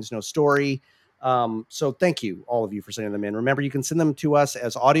good No Means No story. So thank you, all of you, for sending them in. Remember, you can send them to us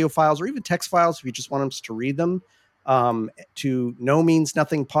as audio files or even text files if you just want us to read them. To no means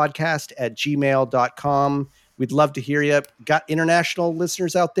nothing podcast at gmail.com. We'd love to hear you. Got international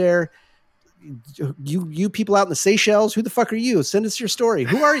listeners out there. You people out in the Seychelles, who the fuck are you? Send us your story.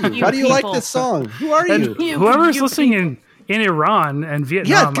 Who are you? You Why do you like people. this song? Who are And you? whoever's listening in Iran and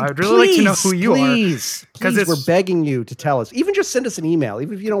Vietnam, I'd really like to know who you are. Please, 'Cause we're it's- begging you to tell us. Even just send us an email.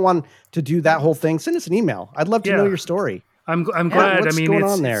 Even if you don't want to do that whole thing, send us an email. I'd love to know Yeah. your story. I'm glad. what's I mean, going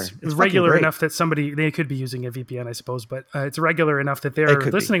it's, on there? it's It's regular fucking great. enough that they could be using a VPN, I suppose, but it's regular enough that they're It could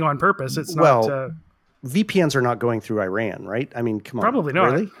be. listening on purpose. It's Well, not. VPNs are not going through Iran, right? I mean, come on. Probably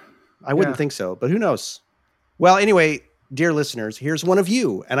not. Really? I wouldn't Yeah. think so, but who knows? Well, anyway, dear listeners, here's one of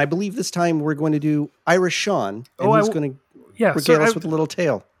you. And I believe this time we're going to do Irish Sean. And Oh, he's going to yeah. regale So us with a little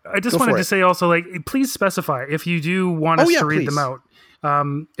tale. I just Go wanted for to it. say also, like, please specify if you do want us Oh, yeah, to read please. them out.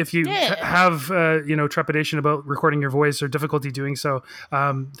 If you Yeah. have trepidation about recording your voice or difficulty doing so,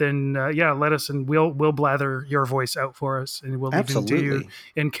 then let us, and we'll blather your voice out for us, and we'll leave it to you Absolutely.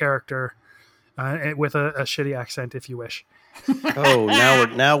 in character with a shitty accent if you wish. Oh,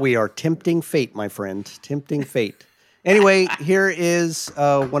 now we are tempting fate, my friend. Tempting fate. Anyway, here is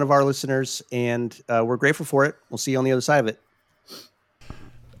one of our listeners, and we're grateful for it. We'll see you on the other side of it.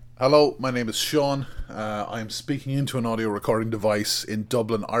 Hello, my name is Sean. I'm speaking into an audio recording device in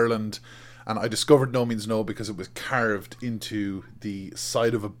Dublin, Ireland, and I discovered No Means No because it was carved into the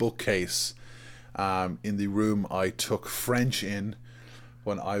side of a bookcase in the room I took French in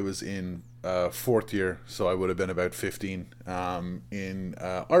when I was in fourth year, so I would have been about 15, in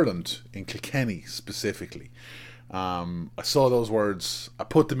Ireland, in Kilkenny specifically. I saw those words, I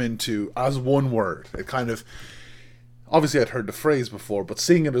put them into as one word. It kind of... Obviously, I'd heard the phrase before, but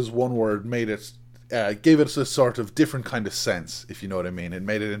seeing it as one word made it, gave it a sort of different kind of sense, if you know what I mean. It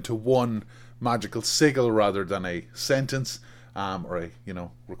made it into one magical sigil rather than a sentence, or a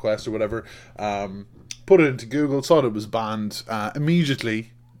request or whatever. Put it into Google, thought it was banned.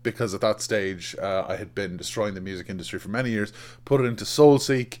 Immediately because at that stage I had been destroying the music industry for many years. Put it into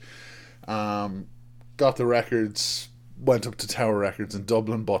Soulseek, got the records, went up to Tower Records in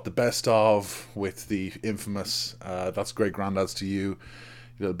Dublin, bought the best of with the infamous "That's Great Granddads to You, You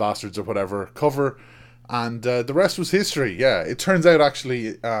Little Bastards" or whatever cover, and the rest was history. Yeah, it turns out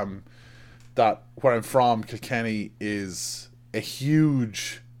actually that where I'm from, Kilkenny, is a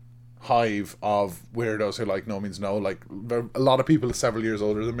huge hive of weirdos who like No Means No. Like, a lot of people several years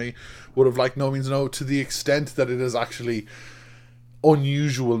older than me would have liked No Means No, to the extent that it is actually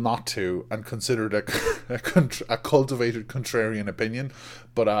unusual not to, and considered a cultivated contrarian opinion.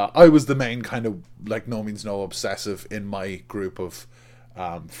 But I was the main kind of like No Means No obsessive in my group of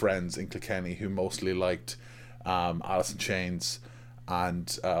friends in Kilkenny, who mostly liked Alice in Chains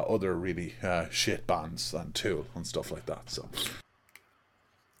and other really shit bands and Tool and stuff like that. So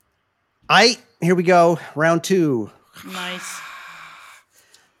here we go, round 2. Nice.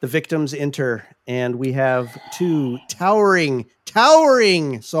 The victims enter, and we have 2 towering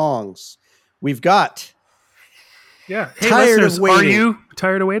songs. We've got Yeah. Hey, Tired listeners, of Waiting. are you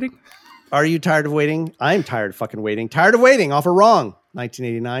tired of waiting? Are You Tired of Waiting? I'm tired of fucking waiting. Tired of Waiting off of Wrong,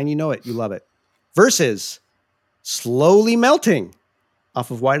 1989. You know it. You love it. Versus Slowly Melting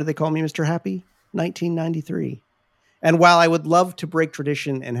off of Why Do They Call Me Mr. Happy, 1993. And while I would love to break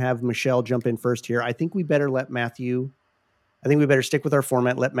tradition and have Michelle jump in first here, I think we better stick with our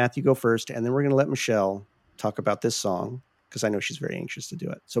format, let Matthew go first, and then we're going to let Michelle talk about this song, because I know she's very anxious to do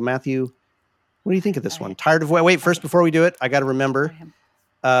it. So Matthew, what do you think of this one? Tired of wait, first, before we do it, I got to remember,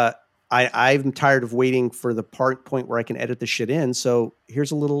 I'm tired of waiting for the point where I can edit the shit in. So here's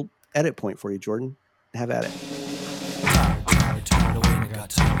a little edit point for you, Jordan. Have at it.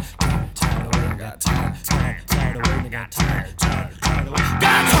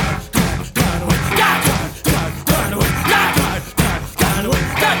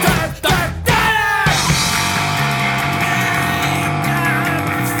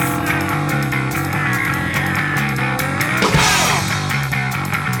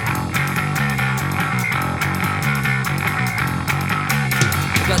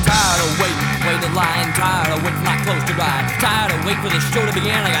 Line. Tired of waiting for my clothes to dry. Tired of waiting for the show to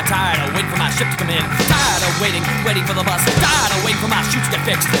begin. I got tired of waiting for my ship to come in. Tired of waiting for the bus. Tired of waiting for my shoes to get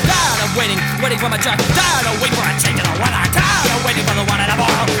fixed. Tired of waiting for my check. Tired of waiting for a change in the weather. Tired of waiting for the one in the ball.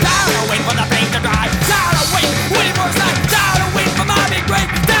 Tired of waiting for the paint to dry. Tired of waiting for a sign. Tired of waiting for my big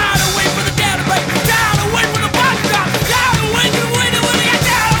break. Tired of waiting for the dam to break. Tired of waiting for the box to drop. Tired of waiting for the end.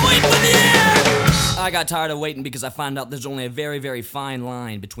 I got tired of waiting because I found out there's only a very, very fine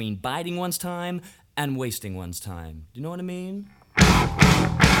line between biding one's time and wasting one's time. Do you know what I mean?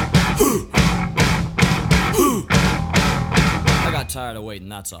 I got tired of waiting,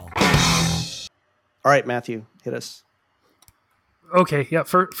 that's all. All right, Matthew, hit us. Okay, yeah,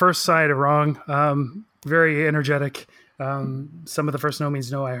 first side of Wrong. Very energetic. Some of the first No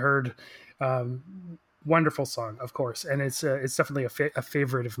Means No I heard. Wonderful song, of course. And it's definitely a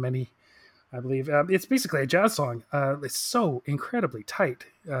favorite of many, I believe. It's basically a jazz song. It's so incredibly tight.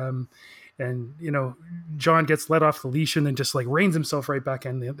 And, you know, John gets let off the leash and then just like reins himself right back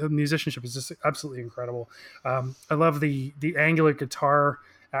in. The musicianship is just absolutely incredible. I love the angular guitar,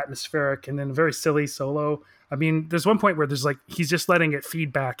 atmospheric, and then a very silly solo. I mean, there's one point where there's like, he's just letting it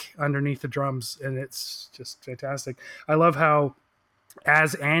feed back underneath the drums, and it's just fantastic. I love how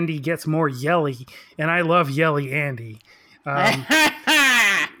as Andy gets more yelly, and I love yelly Andy,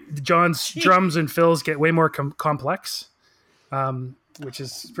 John's drums and fills get way more complex. Which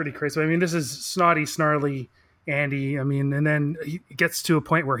is pretty crazy. I mean, this is snotty, snarly Andy. I mean, and then he gets to a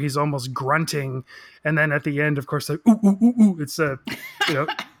point where he's almost grunting. And then at the end, of course, like, ooh, ooh, ooh, ooh. It's you know,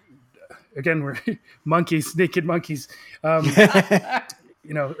 again, we're monkeys, naked monkeys, you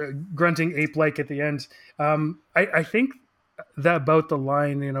know, grunting ape-like at the end. I think that about the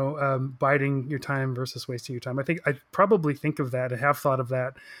line, you know, biding your time versus wasting your time. I think I probably think of that and have thought of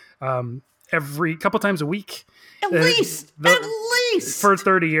that every couple times a week. At least for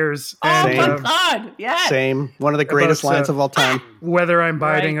 30 years. Oh And, my God! Yeah. Same. One of the greatest lines of all time. Whether I'm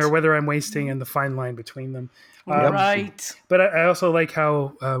biding Right. or whether I'm wasting, and the fine line between them. Right. But I also like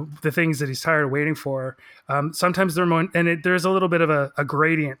how the things that he's tired of waiting for, sometimes they're more, and there's a little bit of a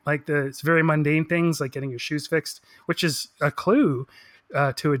gradient, like it's very mundane things like getting your shoes fixed, which is a clue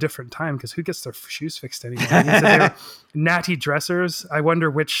to a different time, because who gets their shoes fixed anymore? They were natty dressers. I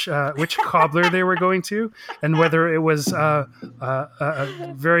wonder which cobbler they were going to, and whether it was a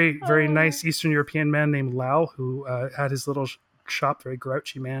very, very nice Eastern European man named Lal who had his little shop, very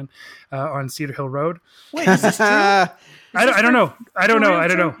grouchy man, on Cedar Hill Road. Wait, is this true? I don't know. I don't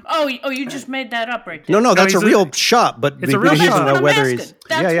know. Oh, you just made that up right there. No, that's he's a real shop, but it's a real he shop. doesn't know I'm whether asking. he's.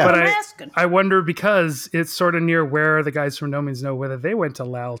 That's yeah. what But I'm asking. I wonder, because it's sort of near where the guys from No Means No, whether they went to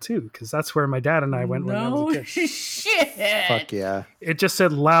Lal too, because that's where my dad and I went when I was a No kid. shit. Fuck yeah. It just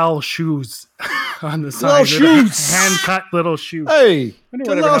said Lal shoes on the sign. Lal shoes. Hand cut little shoes. Hey, Wonder the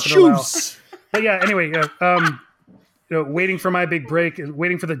whatever last happened to Lal. shoes. But yeah, anyway, waiting for my big break,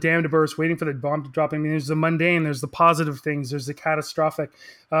 waiting for the dam to burst, waiting for the bomb to drop. I mean, there's the mundane, there's the positive things, there's the catastrophic.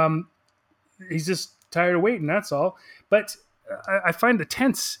 He's just tired of waiting, that's all. But I find the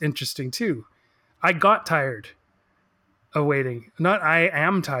tense interesting too. I got tired of waiting. Not I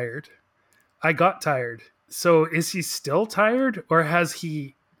am tired. I got tired. So is he still tired, or is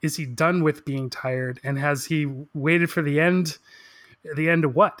he done with being tired, and has he waited for the end? The end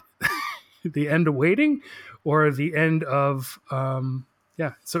of what? The end of waiting, or the end of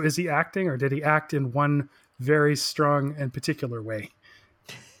so is he acting, or did he act in one very strong and particular way?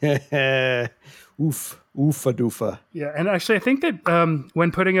 Oofa doofa. Yeah, and actually I think that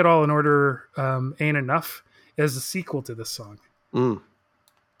When Putting It All in Order Ain't Enough is a sequel to this song,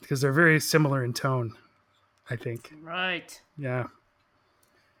 because they're very similar in tone, I think. Right. Yeah.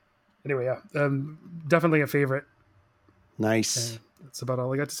 Anyway, yeah, definitely a favorite. Nice. That's about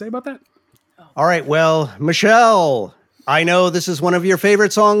all I got to say about that. All right, well, Michelle, I know this is one of your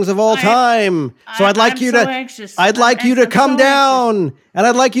favorite songs of all time, so I'd like I'm you so to anxious. I'd like you to I'm come so down, and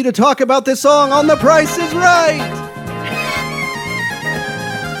I'd like you to talk about this song on The Price is Right.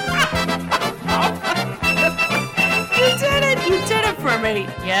 You did it for me.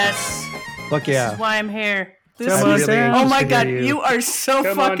 Yes. Fuck This yeah. is why I'm here. This Come on is, down. oh my Look god, at you. you are so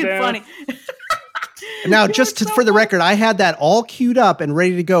Come on fucking down. funny. Now, for the record, I had that all queued up and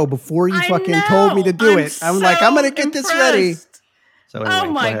ready to go before you I fucking know. told me to do I'm it. I'm like, I'm so gonna get this ready. impressed. So anyway, Oh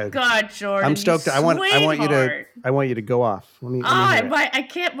go my ahead. god, Jordan. I'm stoked. You I want sweetheart. you to go off. Let me hear it. I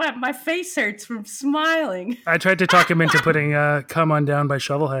can't. My face hurts from smiling. I tried to talk him into putting "Come On Down" by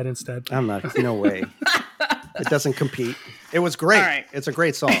Shovelhead instead. I'm not. No way. It doesn't compete. It was great. All right. It's a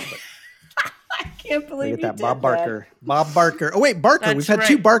great song. But I can't believe look at you that did Bob Barker. Bob Barker. Oh wait, Barker. That's We've had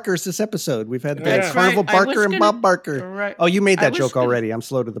two right. Barkers this episode. We've had That's Carnival right. I was Barker and gonna- Bob Barker. Right. Oh, you made I that was joke gonna- already. I'm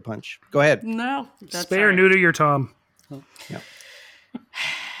slow to the punch. Go ahead. No, that's Spay all or right. neuter your Tom.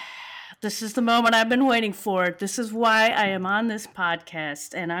 This is the moment I've been waiting for. This is why I am on this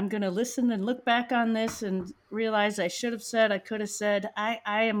podcast, and I'm going to listen and look back on this and realize I should have said, I could have said. I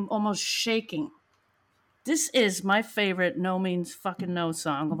am almost shaking. This is my favorite No Means Fucking No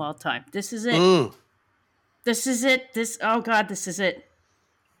song of all time. This is it. This is it. Oh God, this is it.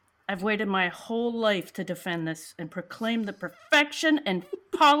 I've waited my whole life to defend this and proclaim the perfection and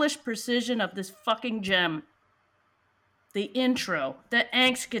polished precision of this fucking gem. The intro, the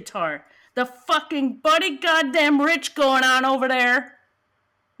angst guitar, the fucking Buddy Goddamn Rich going on over there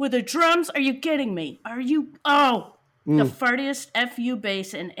with the drums. Are you kidding me? Are you? Oh, the fartiest FU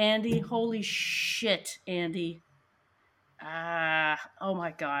bass and Andy. Holy shit, Andy. Oh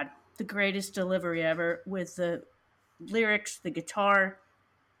my God. The greatest delivery ever with the lyrics, the guitar.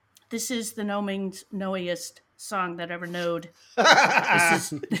 This is the No Means Noiest song that ever knowed.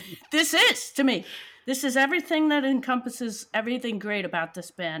 This is, to me. This is everything that encompasses everything great about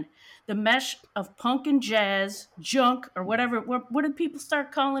this band. The mesh of punk and jazz, junk, or whatever. What did people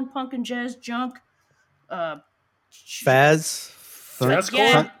start calling punk and jazz? Junk? Faz. Funk, Jazzcore?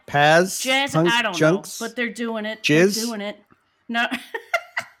 Yeah. punk, Paz. Jazz? Punk, I don't junks. know. But they're doing it. Jizz? They're doing it. No.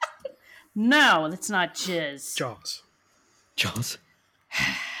 No, that's not jizz. Jaws. Jaws.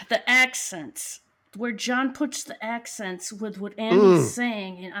 The accents, where John puts the accents with what Andy's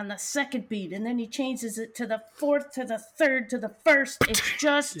saying on the second beat, and then he changes it to the fourth, to the third, to the first. It's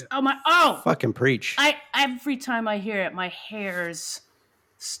just Fucking preach. every time I hear it, my hairs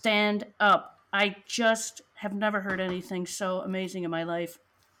stand up. I just have never heard anything so amazing in my life.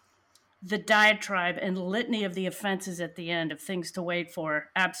 The diatribe and litany of the offenses at the end of Things to Wait For,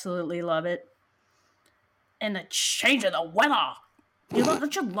 absolutely love it. And the change of the weather.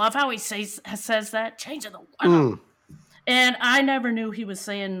 Don't you love how he says that? Change of the weather. And I never knew he was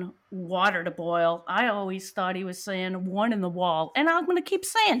saying water to boil. I always thought he was saying one in the wall. And I'm going to keep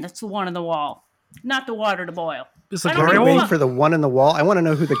saying that's the one in the wall, not the water to boil. It's like I don't You're know waiting what- for the one in the wall. I want to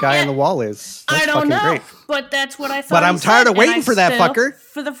know who the guy on the wall is. That's I don't fucking know, great. but that's what I thought. But he I'm tired said, of waiting and I for that still-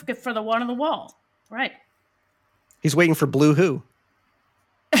 fucker. for the one on the wall, right? He's waiting for Blue Who.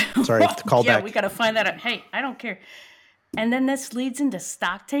 Sorry, to call Yeah, back. we got to find that out. Hey, I don't care. And then this leads into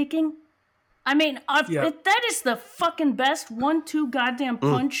stock taking. I mean, Yeah. that is the fucking best 1-2 goddamn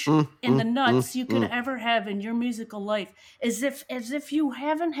punch in the nuts you could ever have in your musical life. As if you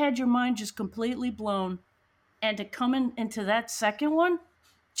haven't had your mind just completely blown, and to come into that second one,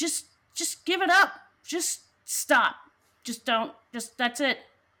 just give it up. Just stop. Just don't. Just that's it.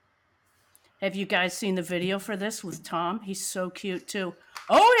 Have you guys seen the video for this with Tom? He's so cute too.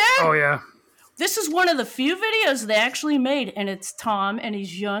 Oh yeah. Oh yeah. This is one of the few videos they actually made, and it's Tom, and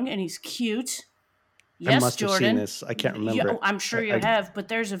he's young, and he's cute. Yes, I must have Jordan. seen this. I can't remember. it. I'm sure you have, but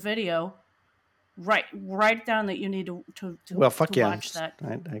there's a video. Write down that you need to Well, fuck to yeah. watch that.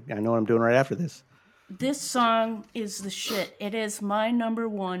 I know what I'm doing right after this. This song is the shit. It is my number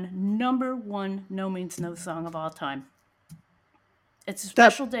one No Means No song of all time. It's a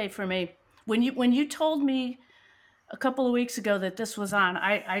special day for me. When you told me a couple of weeks ago that this was on,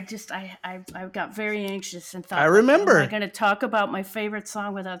 I got very anxious and thought, I remember. am I going to talk about my favorite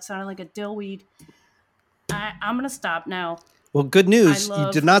song without sounding like a dillweed? I'm going to stop now. Well, good news. I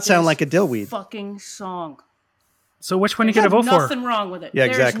You did not sound love like a this dillweed. fucking song. So which one are you gonna vote for? Nothing wrong with it. Yeah,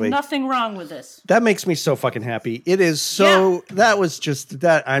 There's exactly. nothing wrong with this. That makes me so fucking happy. It is so. That was just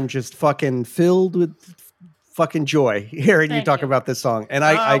that. I'm just fucking filled with fucking joy hearing you Thank talk you. about this song, and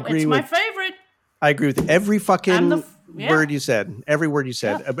I agree it's with. my favorite. I agree with every fucking yeah. word you said. Every word you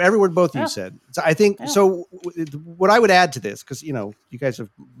said. Every word both of Yeah. you said. So I think so. What I would add to this, because you guys have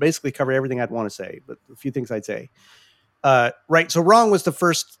basically covered everything I'd want to say, but a few things I'd say. Right. So Wrong was the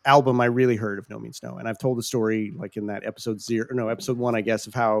first album I really heard of No Means No. And I've told the story like in that episode 1, I guess,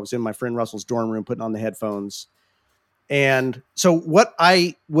 of how I was in my friend Russell's dorm room putting on the headphones. And so what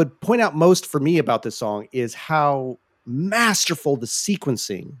I would point out most for me about this song is how masterful the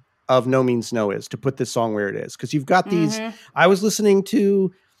sequencing of No Means No is to put this song where it is. Because you've got these, I was listening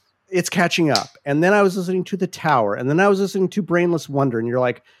to It's Catching Up, and then I was listening to The Tower, and then I was listening to Brainless Wonder, and you're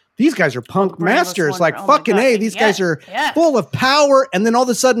like, these guys are punk Brainless masters. Wonder. Like, Oh my fucking God. A, these guys are full of power. And then all of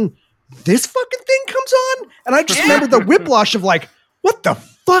a sudden, this fucking thing comes on. And I just remember the whiplash of like, what the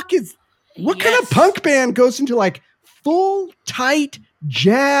fuck is, what kind of punk band goes into like full, tight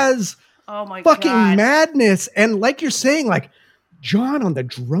jazz Oh my fucking God. madness? And like you're saying, like John on the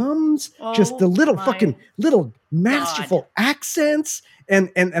drums, just the little my fucking little masterful accents. And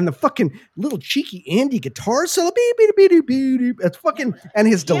the fucking little cheeky Andy guitar solo, beep, beep, beep, beep, beep, beep. It's fucking, and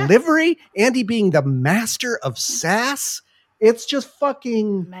his delivery, Andy being the master of sass. It's just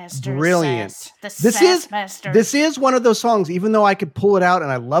fucking Master of brilliant. sass. The sass master. This is one of those songs, even though I could pull it out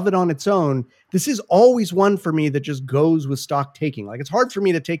and I love it on its own, this is always one for me that just goes with stock taking. Like, it's hard for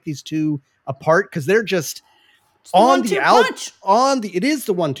me to take these two apart because they're just on the album. It is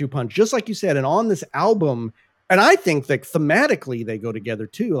the 1-2 punch, just like you said, and on this album. And I think that thematically they go together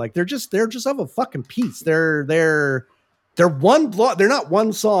too. Like they're just of a fucking piece. They're one block. They're not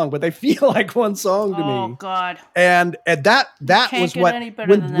one song, but they feel like one song to me. Oh God! And that Can't was get what any better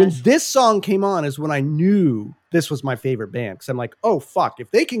when than this. this song came on is when I knew this was my favorite band. Because I'm like, oh fuck,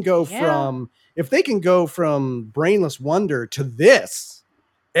 if they can go from Brainless Wonder to this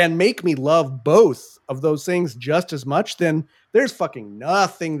and make me love both of those things just as much, then there's fucking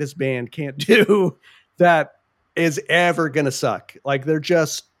nothing this band can't do that is ever gonna suck. Like they're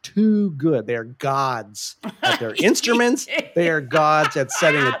just too good. They're gods at their instruments. They are gods at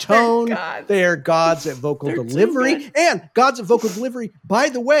setting a tone. They are gods at vocal delivery, and gods at vocal delivery. By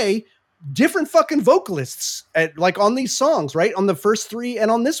the way, different fucking vocalists like on these songs, right? On the first 3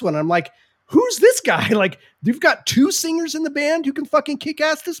 and on this one, I'm like, who's this guy? Like, you've got 2 singers in the band who can fucking kick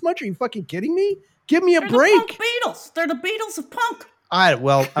ass this much. Are you fucking kidding me? Give me a break. The punk Beatles. They're the Beatles of punk. I'm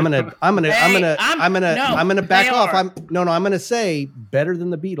gonna back off. I'm gonna say better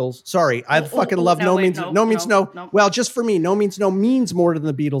than the Beatles. Sorry, I fucking love No Means No. Well, just for me, No Means No means more than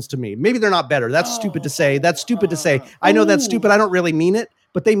the Beatles to me. Maybe they're not better. That's stupid to say. I know that's stupid. I don't really mean it,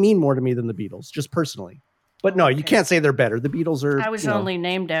 but they mean more to me than the Beatles, just personally. But no, you can't say they're better. The Beatles are. I was only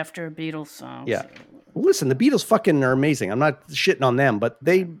named after a Beatles song. Yeah. Well, listen, the Beatles fucking are amazing. I'm not shitting on them, but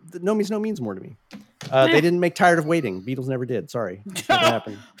No Means No means more to me. They didn't make Tired of Waiting. Beatles never did. Sorry. It's never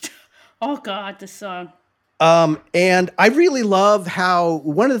happened. Oh God, this song. And I really love how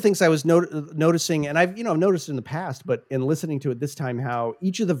one of the things I was noticing, and I've noticed in the past, but in listening to it this time, how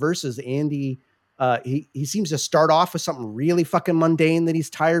each of the verses, Andy, he seems to start off with something really fucking mundane that he's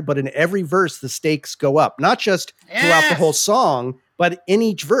tired, but in every verse the stakes go up, not just throughout the whole song, but in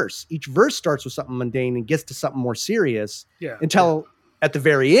each verse. Each verse starts with something mundane and gets to something more serious until at the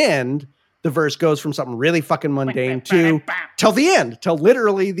very end, the verse goes from something really fucking mundane till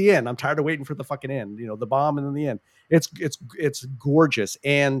literally the end. I'm tired of waiting for the fucking end, the bomb and then the end. It's gorgeous.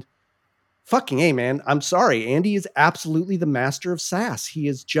 And fucking A, man. I'm sorry. Andy is absolutely the master of sass. He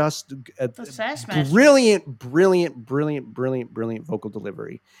is just a The sass master. brilliant vocal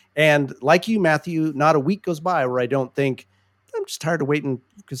delivery. And like you, Matthew, not a week goes by where I don't think, I'm just tired of waiting,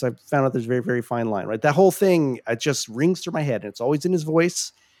 because I found out there's a very, very fine line, right? That whole thing, it just rings through my head, and it's always in his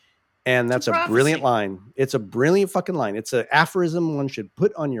voice. And that's a brilliant line. It's a brilliant fucking line. It's an aphorism one should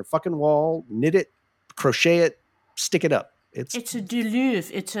put on your fucking wall, knit it, crochet it, stick it up. It's a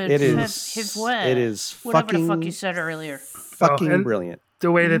deluge. It is whatever fucking, the fuck you said earlier. Fucking brilliant.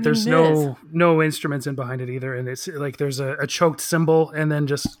 The way that there's no instruments in behind it either, and it's like there's a choked cymbal and then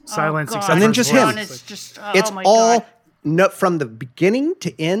just silence, except and then for just his him. voice. It's just It's my all God. no, from the beginning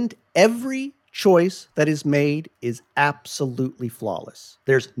to end. Every choice that is made is absolutely flawless.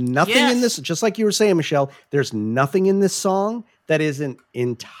 There's nothing in this, just like you were saying, Michelle, there's nothing in this song that isn't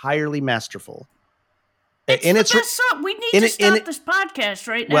entirely masterful. It's and the it's best song. We need to stop this podcast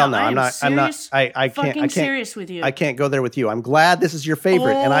right now. Well, no, I'm not. I can't. Serious with you. I can't go there with you. I'm glad this is your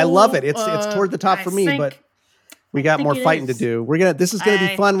favorite, and I love it. It's toward the top for me, but we got more fighting to do. This is gonna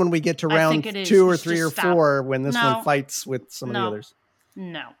be fun when we get to round 2 or 3 or 4, when this one fights with some of the others.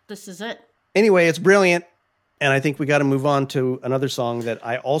 No, this is it. Anyway, it's brilliant, and I think we got to move on to another song that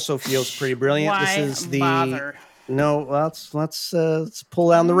I also feel is pretty brilliant. Why This is bother? Let's pull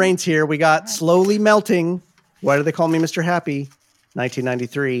down the reins here. We got Slowly Melting. Why do they call me Mr. Happy?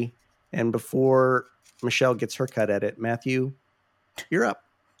 1993. And before Michelle gets her cut at it, Matthew, you're up.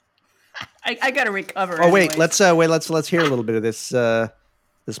 I got to recover. Oh wait, anyways. let's hear a little bit of this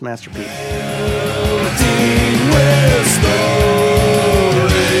masterpiece.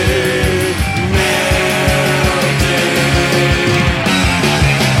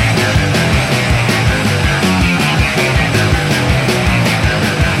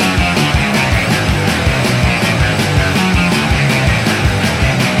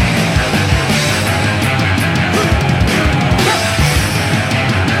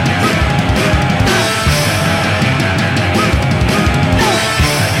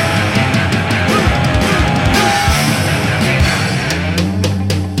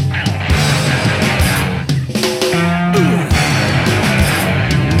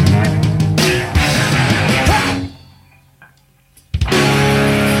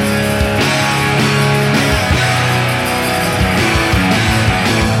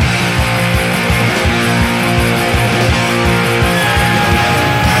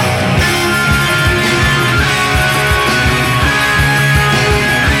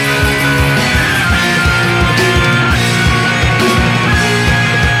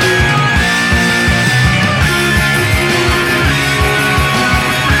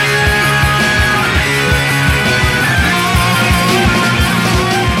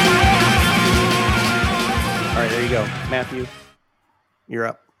 Matthew, you're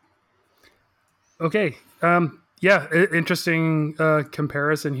up. Okay. Interesting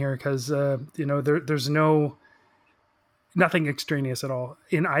comparison here, because there's nothing extraneous at all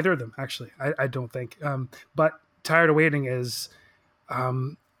in either of them. Actually, I don't think. But Tired of Waiting is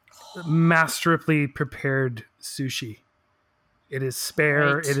masterfully prepared sushi. It is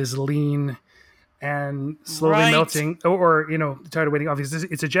spare. Right. It is lean. And Slowly Melting, or Tired of Waiting. Obviously,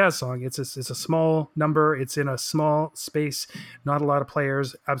 it's a jazz song. It's a small number. It's in a small space. Not a lot of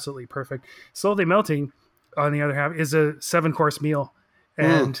players. Absolutely perfect. Slowly Melting, on the other hand, is a 7-course meal,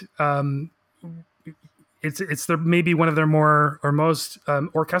 and it's maybe one of their more or most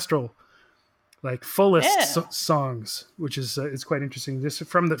orchestral, like fullest songs, which is it's quite interesting. Just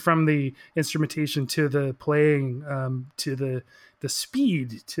from the instrumentation to the playing, to the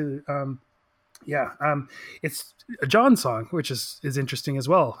speed to. It's a John song, which is interesting as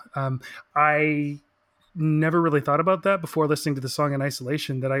well. I never really thought about that before listening to the song in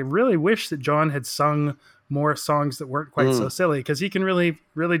isolation, that I really wish that John had sung more songs that weren't quite so silly, because he can really,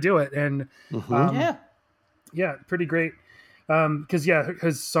 really do it. And pretty great. Because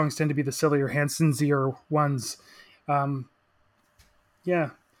his songs tend to be the sillier, Hansensier ones. I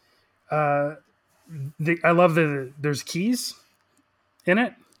love there's keys in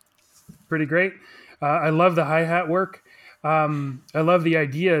it. Pretty great. I love the hi-hat work. I love the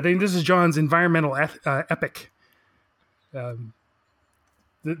idea. I think this is John's environmental epic.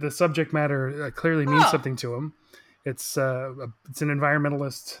 The subject matter clearly means something to him. It's an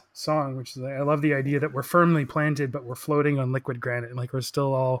environmentalist song, which is, I love the idea that we're firmly planted, but we're floating on liquid granite, and like we're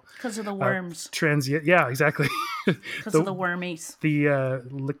still all because of the worms. Transient. Yeah, exactly. Because of the wormies. The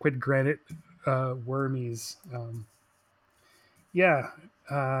liquid granite wormies.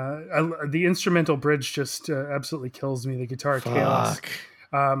 The instrumental bridge just absolutely kills me. The guitar chaos.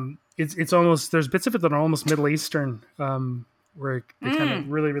 It's almost, there's bits of it that are almost Middle Eastern, where they kind of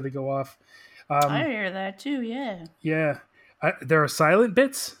really, really go off. I hear that too. Yeah. Yeah. There are silent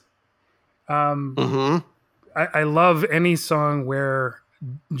bits. Mm-hmm. I love any song where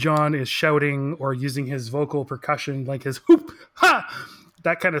John is shouting or using his vocal percussion, like his whoop, ha,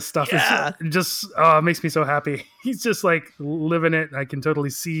 that kind of stuff. Yeah. Is just it makes me so happy. He's just like living it. I can totally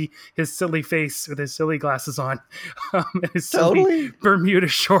see his silly face with his silly glasses on, and his silly Totally. Bermuda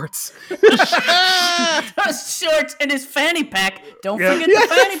shorts. Those shorts and his fanny pack. Don't Yeah. forget the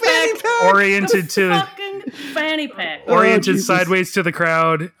fanny pack. Oriented to Fucking fanny pack. oriented Jesus. sideways to the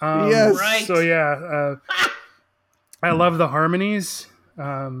crowd. Yes. Right. So yeah, I love the harmonies.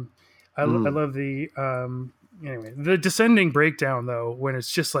 I love the anyway, the descending breakdown though, when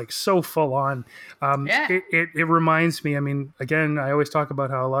it's just like so full on. Yeah. It reminds me. I mean, again, I always talk about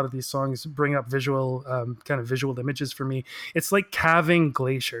how a lot of these songs bring up visual kind of visual images for me. It's like calving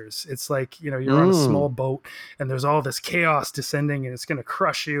glaciers. It's like, you know, you're on a small boat and there's all this chaos descending and it's going to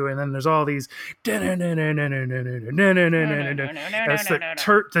crush you. And then there's all these that's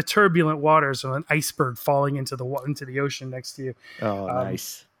the turbulent waters of an iceberg falling into the ocean next to you. Oh,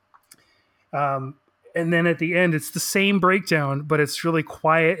 nice. And then at the end, it's the same breakdown, but it's really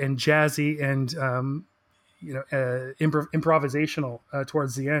quiet and jazzy and improvisational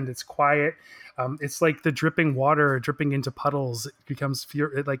towards the end. It's quiet. It's like the dripping water dripping into puddles. It becomes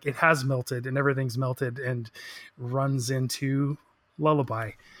like it has melted and everything's melted and runs into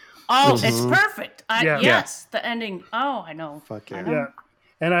lullaby. Oh, it's perfect. Yeah. Yes, the ending. Oh, I know. Fuck I yeah. know. Yeah.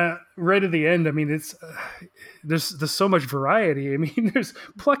 And right at the end, I mean, it's there's so much variety. I mean, there's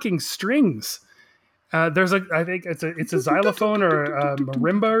plucking strings. There's I think it's a xylophone or a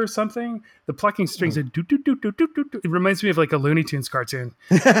marimba or something. The plucking strings are do do do do do do. It reminds me of like a Looney Tunes cartoon.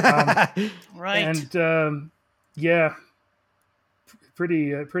 Right. And yeah,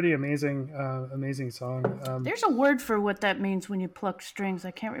 pretty amazing, amazing song. There's a word for what that means when you pluck strings. I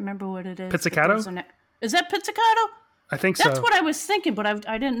can't remember what it is. but Pizzicato? there's Is that pizzicato? I think That's so. what I was thinking, but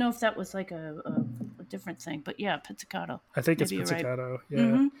I didn't know if that was like a different thing. But yeah, pizzicato. I think Maybe it's you're right. pizzicato.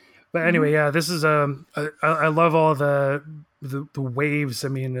 Yeah. But anyway, yeah, this is I love all the waves. I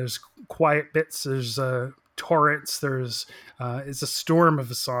mean, there's quiet bits, there's torrents, there's it's a storm of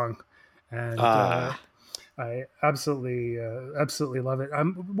a song, and I absolutely love it.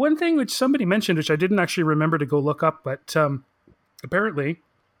 One thing which somebody mentioned, which I didn't actually remember to go look up, but apparently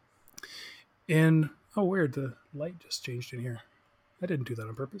weird, the light just changed in here. I didn't do that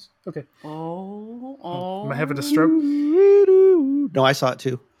on purpose. Okay. Oh. Am I having a stroke? No, I saw it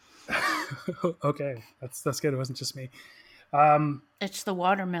too. Okay, that's good. It wasn't just me. It's the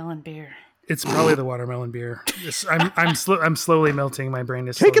watermelon beer. It's probably the watermelon beer. I'm slowly melting. My brain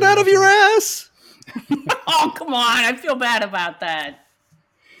is Take it slowly out of your ass. Oh, come on. I feel bad about that.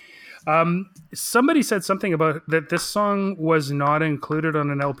 Somebody said something about that this song was not included on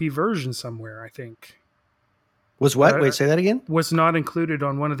an LP version somewhere, I think. Was what? Wait, say that again. Was not included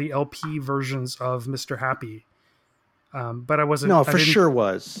on one of the LP versions of Mr. Happy. But I wasn't. No, for sure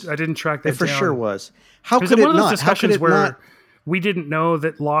was. I didn't track that It for down. sure was. How There's could one it of those not? How could discussions it where not? we didn't know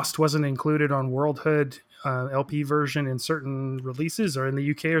that Lost wasn't included on World Hood LP version in certain releases or in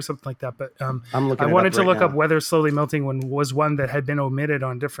the UK or something like that. But I'm looking. I it wanted up to right look now. up whether Slowly Melting was one that had been omitted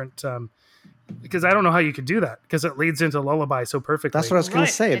on different. Because I don't know how you could do that because it leads into Lullaby so perfectly. That's what I was going Right.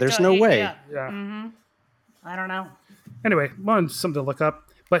 to say. It There's do- no way. Yeah. Yeah. I don't know. Anyway, something to look up.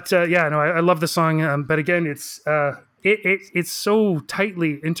 But yeah, no, I love the song. But again, it's so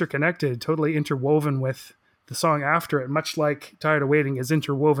tightly interconnected, totally interwoven with the song after it, much like Tired of Waiting is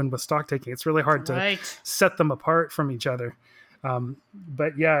interwoven with Stock Taking. It's really hard to Right. set them apart from each other.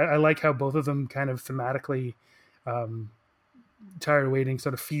 But yeah, I like how both of them kind of thematically, Tired of Waiting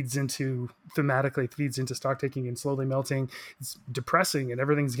sort of feeds into Stock Taking, and Slowly Melting. It's depressing and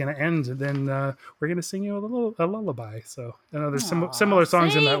everything's going to end. And then we're going to sing you a lullaby. So I know there's some similar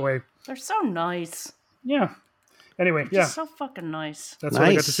songs in see? that way. They're so nice. Yeah. Anyway, yeah, Just so fucking nice. that's what I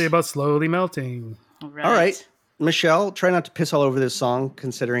got Nice. to say about Slowly Melting. All right, Michelle, try not to piss all over this song,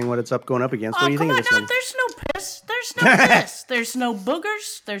 considering what it's going up against. What Oh, do you come think on. of this No, one? there's no piss. There's no piss. There's no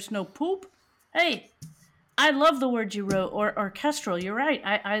boogers. There's no poop. Hey, I love the word you wrote, or orchestral. You're right.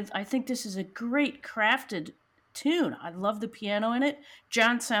 I think this is a great crafted tune. I love the piano in it.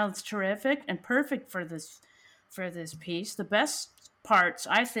 John sounds terrific and perfect for this piece. The best parts,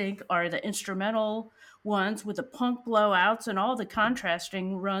 I think, are the instrumental ones with the punk blowouts and all the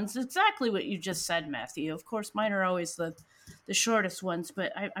contrasting runs. Exactly what you just said, Matthew. Of course, mine are always the shortest ones,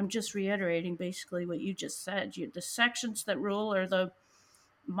 but I'm just reiterating basically what you just said. The sections that rule are the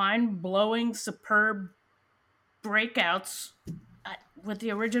mind-blowing, superb breakouts with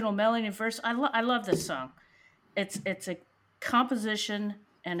the original melody and verse. I love this song. It's a composition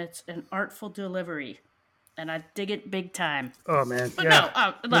and it's an artful delivery, and I dig it big time. Oh man, But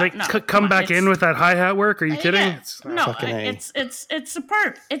yeah. no, Like, no, come back in with that hi hat work? Are you kidding? Yeah, It's, no, fucking A. it's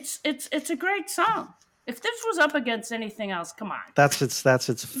superb. It's a great song. If this was up against anything else, come on. That's its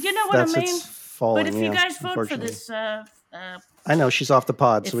You know what I that's mean? its falling. But if you yeah, guys vote for unfortunately. this, I know she's off the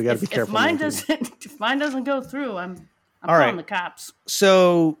pod, so we got to be careful. If mine Matthew. doesn't, if mine doesn't go through, I'm All calling right. the cops.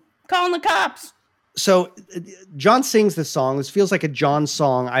 So Calling the cops. John sings this song. This feels like a John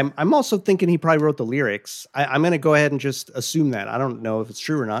song. I'm also thinking he probably wrote the lyrics. I'm going to go ahead and just assume that. I don't know if it's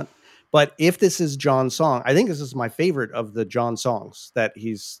true or not. But if this is John's song, I think this is my favorite of the John songs that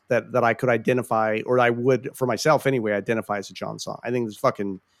that I could identify, or I would for myself anyway, identify as a John song. I think it's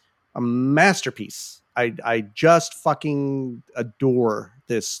fucking a masterpiece. I just fucking adore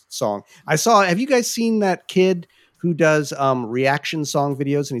this song. Have you guys seen that kid who does reaction song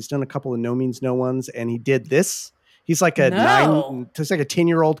videos, and he's done a couple of No Means No ones, and he did this? He's like a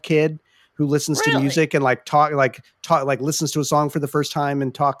 10-year-old kid who listens to Really? music and listens to a song for the first time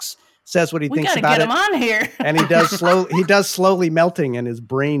and says what he We thinks gotta about get it. him on here. And he does slowly melting, and his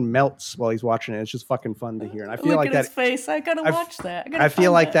brain melts while he's watching it. It's just fucking fun to hear. And I feel Look like at that. his face. I gotta watch that. I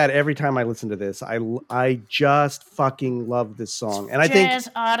feel like that every time I listen to this. I just fucking love this song. And I think Jazz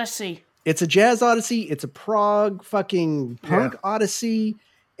Odyssey. it's a jazz odyssey. It's a prog fucking punk odyssey.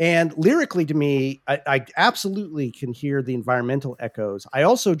 And lyrically to me, I absolutely can hear the environmental echoes. I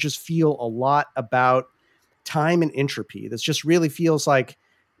also just feel a lot about time and entropy. This just really feels like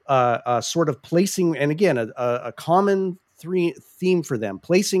sort of placing, and again, a common theme for them,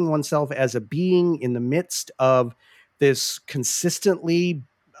 placing oneself as a being in the midst of this consistently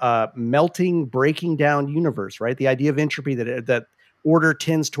melting, breaking down universe, right? The idea of entropy, that order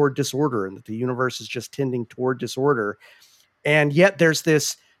tends toward disorder, and that the universe is just tending toward disorder. And yet there's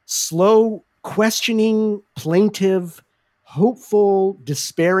this slow, questioning, plaintive, hopeful,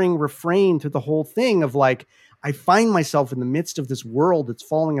 despairing refrain to the whole thing of like, I find myself in the midst of this world that's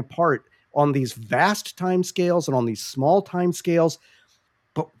falling apart on these vast time scales and on these small time scales.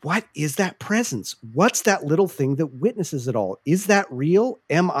 But what is that presence? What's that little thing that witnesses it all? Is that real?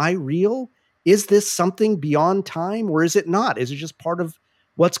 Am I real? Is this something beyond time, or is it not? Is it just part of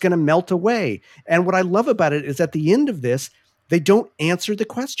what's going to melt away? And what I love about it is at the end of this, they don't answer the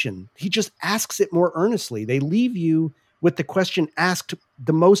question. He just asks it more earnestly. They leave you with the question asked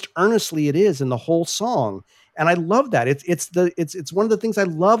the most earnestly it is in the whole song. And I love that. It's one of the things I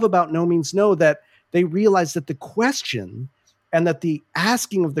love about No Means No, that they realize that the question and that the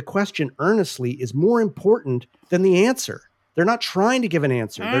asking of the question earnestly is more important than the answer. They're not trying to give an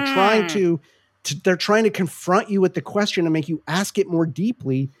answer. They're trying to confront you with the question and make you ask it more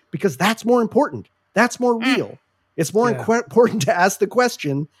deeply, because that's more important. That's more real. It's more important to ask the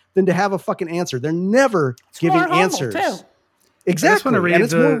question than to have a fucking answer. They're never giving more humble, answers. too. Exactly. read And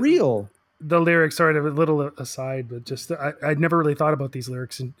it's more real. The lyrics, sorry, a little aside, but just I'd never really thought about these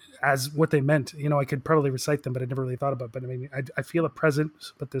lyrics and as what they meant. You know, I could probably recite them, but I never really thought about it. But I mean, I feel a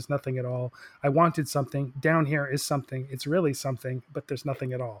presence, but there's nothing at all. I wanted something. Down here is something. It's really something, but there's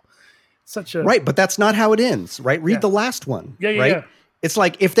nothing at all. Such a Right, but that's not how it ends, right? Read the last one. Yeah, right? yeah. It's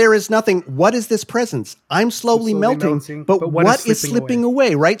like, if there is nothing, what is this presence? I'm slowly melting, but what is slipping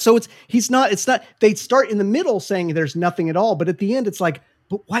away, right? So it's not, they start in the middle saying there's nothing at all, but at the end it's like,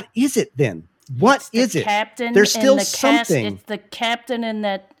 but what is it then? What is it? Captain There's still in the something. It's the captain in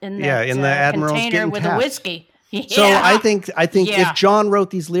the Admiral's container getting with tapped. the whiskey. Yeah. So I think Yeah. if John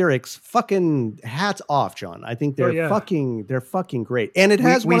wrote these lyrics, fucking hats off, John. I think they're yeah. fucking great. And it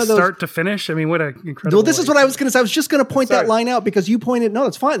has we one of those start to finish. I mean, what an incredible. Well, this is what I was going to say. I was just going to point that Sorry. line out because you pointed. No,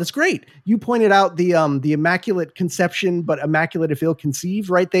 it's fine. That's great. You pointed out the immaculate conception, but immaculate if ill-conceived.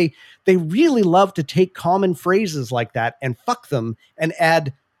 Right? They really love to take common phrases like that and fuck them and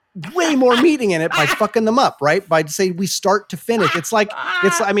add way more meaning in it by fucking them up. Right? By saying we start to finish. It's like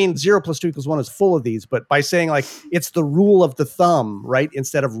I mean, 0 + 2 = 1 is full of these, but by saying like it's the rule of the thumb, right?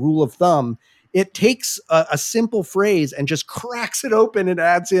 Instead of rule of thumb. It takes a simple phrase and just cracks it open and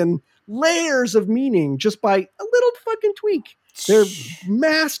adds in layers of meaning just by a little fucking tweak. They're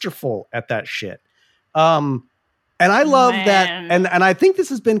masterful at that shit. And I love that. And I think this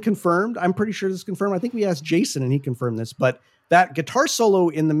has been confirmed. I'm pretty sure this is confirmed. I think we asked Jason and he confirmed this, but that guitar solo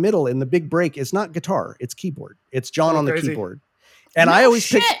in the middle, in the big break, is not guitar. It's keyboard. It's John on the crazy. keyboard. And I always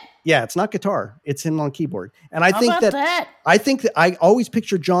pick, it's not guitar. It's him on keyboard. And I think that I always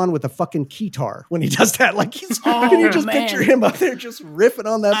picture John with a fucking keytar when he does that. Like can you just picture him up there just riffing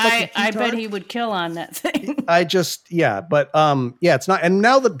on that fucking keytar? I bet he would kill on that thing. It's not. And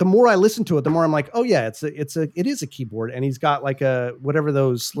now that the more I listen to it, the more I'm like, oh yeah, it is a keyboard, and he's got like a whatever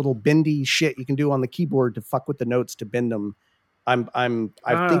those little bendy shit you can do on the keyboard to fuck with the notes to bend them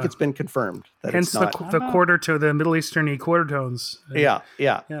I think it's been confirmed that Hence it's not. the quarter to the Middle Eastern quarter tones. Yeah.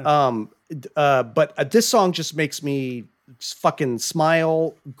 But this song just makes me fucking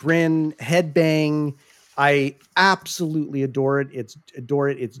smile, grin, headbang. I absolutely adore it. It's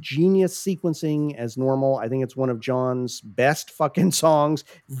genius sequencing as normal. I think it's one of John's best fucking songs.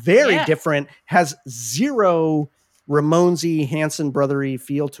 Very different. Has zero Ramonesy, Hanson brothery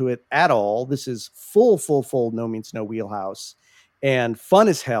feel to it at all. This is full No Means No wheelhouse and fun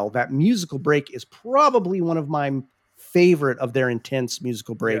as hell. That musical break is probably one of my favorite of their intense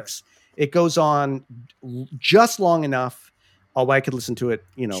musical breaks. Yeah. It goes on just long enough. Oh, I could listen to it,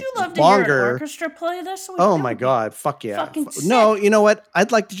 Would you love to longer. hear an orchestra play this? Oh my God. Fuck yeah. No, you know what?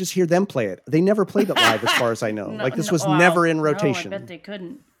 I'd like to just hear them play it. They never played it live as far as I know. This was never in rotation. I bet they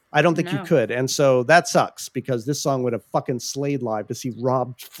couldn't. I don't think you could. And so that sucks because this song would have fucking slayed live to see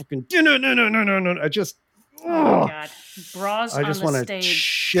Rob fucking no. I just Oh my God. Bras I just on the want to stage.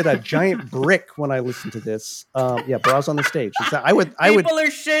 shit a giant brick when I listen to this. Bras on the stage. People are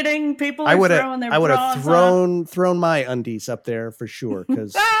shitting. People are throwing their bras on. I would have thrown my undies up there for sure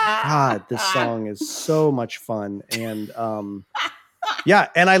because God, this song is so much fun and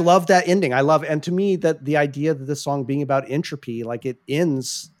and I love that ending. And to me that the idea that this song being about entropy, like it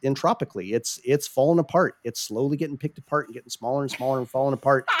ends entropically. It's falling apart. It's slowly getting picked apart and getting smaller and smaller and falling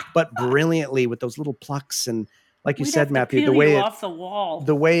apart, but brilliantly with those little plucks and like you said, Matthew, the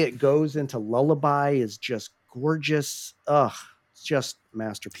way it goes into lullaby is just gorgeous. It's just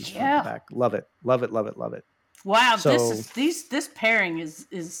masterpiece from the back. Love it. Wow, this pairing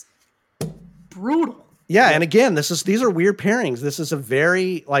is brutal. Yeah, and again, these are weird pairings. This is a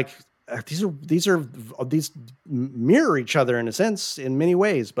very these mirror each other in a sense in many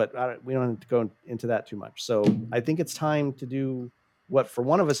ways, but we don't have to go into that too much. So I think it's time to do what for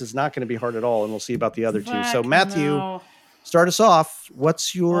one of us is not going to be hard at all, and we'll see about the other two. So Matthew, start us off.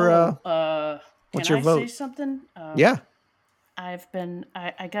 What's your what's your vote? Say something? Yeah, I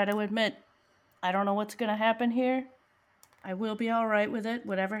got to admit, I don't know what's going to happen here. I will be all right with it,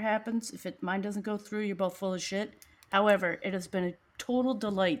 whatever happens. If mine doesn't go through, you're both full of shit. However, it has been a total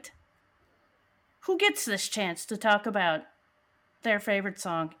delight. Who gets this chance to talk about their favorite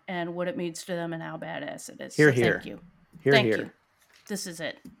song and what it means to them and how badass it is? Here. Thank you. Thank you. This is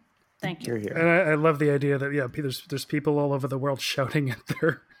it. Thank you. Here. And I love the idea that there's people all over the world shouting at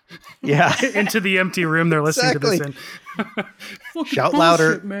their into the empty room they're listening to this in. Shout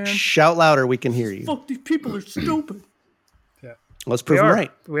louder, man. Shout louder. We can hear you. Fuck, these people are stupid. Let's prove them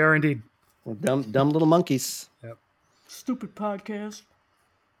right. We are indeed. We're dumb little monkeys. Yep. Stupid podcast.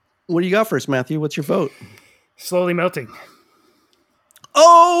 What do you got first, Matthew? What's your vote? Slowly Melting.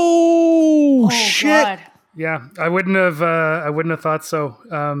 Oh shit! God. Yeah, I wouldn't have thought so.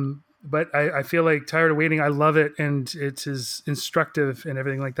 But I feel like Tired of Waiting. I love it, and it is instructive and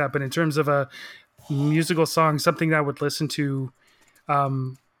everything like that. But in terms of a musical song, something that I would listen to,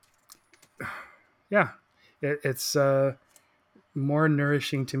 it's more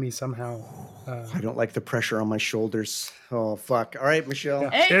nourishing to me somehow. I don't like the pressure on my shoulders. Oh fuck! All right, Michelle.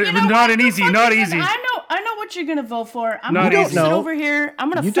 Hey, not easy. I know what you're gonna vote for. I'm gonna sit over here.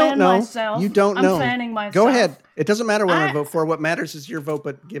 I'm gonna fan myself. You don't know. I'm fanning myself. Go ahead. It doesn't matter what I vote for. What matters is your vote.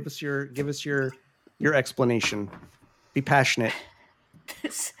 But give us your explanation. Be passionate.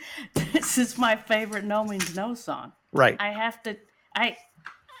 This is my favorite No Means No song. Right. I have to.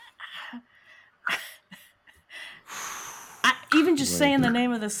 Even just saying the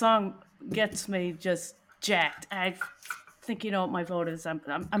name of the song gets me just jacked. I think you know what my vote is.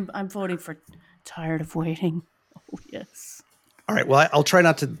 I'm voting for Tired of Waiting. Oh yes. All right. Well, I'll try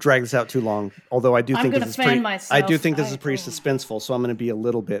not to drag this out too long. Although I do think this is pretty. Myself. I do think this is pretty suspenseful. So I'm going to be a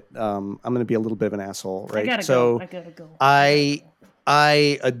little bit. I'm going to be a little bit of an asshole, right? I gotta go.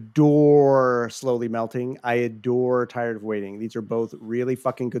 I adore Slowly Melting. I adore Tired of Waiting. These are both really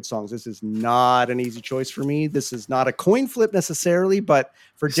fucking good songs. This is not an easy choice for me. This is not a coin flip necessarily, but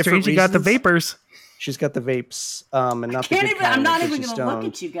for different reasons. You got the vapors. She's got the vapes, and not the good kind. I'm not even going to look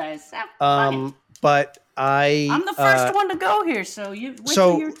at you guys. But I'm the first one to go here, so you wait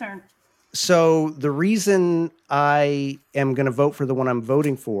till your turn. So the reason I am going to vote for the one I'm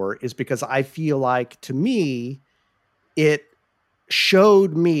voting for is because I feel like, to me, it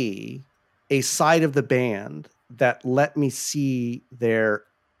showed me a side of the band that let me see their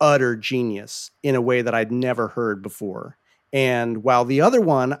utter genius in a way that I'd never heard before. And while the other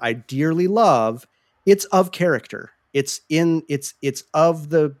one I dearly love, it's of character. It's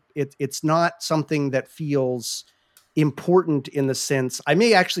not something that feels important in the sense I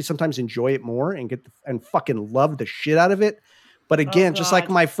may actually sometimes enjoy it more and fucking love the shit out of it. But again, just like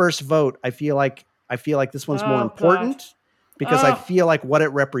my first vote, I feel like this one's more important. because I feel like what it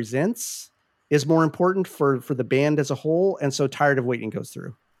represents is more important for the band as a whole. And so Tired of Waiting goes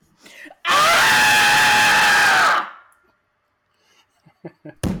through.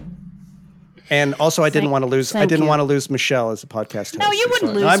 And also, I didn't want to lose. I didn't want to lose Michelle as a podcast host. No, you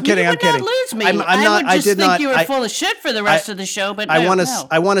wouldn't lose. No, I'm kidding. You I'm would kidding. not lose me. I'm not. I I did think not. you were full of shit for the rest of the show. But I want to. no.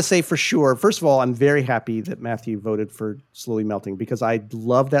 I want to say for sure. First of all, I'm very happy that Matthew voted for Slowly Melting because I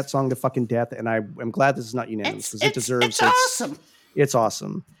love that song to fucking death, and I'm glad this is not unanimous because it deserves. It's awesome. It's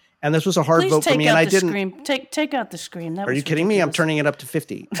awesome. And this was a hard Please vote for me, and I didn't. Scream. Take out the scream. That Are was you kidding me? I'm ridiculous. turning it up to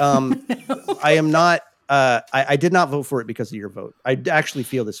 50. I am not. I did not vote for it because of your vote. I actually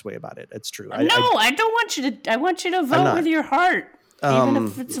feel this way about it. It's true. I don't want you to. I want you to vote with your heart, even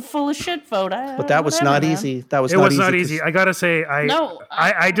if it's a full of shit vote. But that was not easy. That was It not was easy. not easy. I gotta say,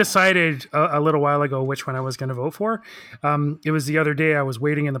 I decided a little while ago which one I was going to vote for. It was the other day. I was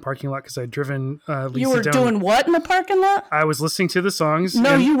waiting in the parking lot because I'd driven Lisa You were down. doing what in the parking lot? I was listening to the songs.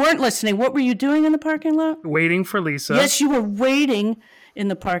 No, and you weren't listening. What were you doing in the parking lot? waiting for Lisa. Yes, you were waiting in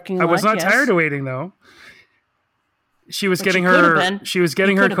the parking lot. I was not yes. tired of waiting though. She was But getting you could have her. been. She was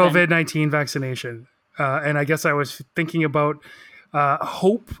getting You her could have been. COVID-19 vaccination, and I guess I was thinking about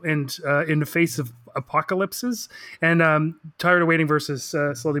hope and in the face of apocalypses, and tired of waiting versus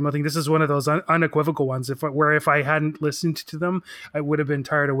slowly melting. This is one of those unequivocal ones. If I hadn't listened to them, I would have been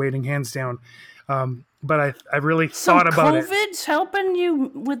tired of waiting, hands down. But I really thought about it. COVID's helping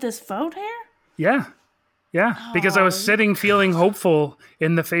you with this vote here? Yeah, because I was sitting feeling hopeful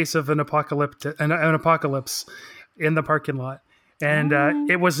in the face of an apocalypse in the parking lot. And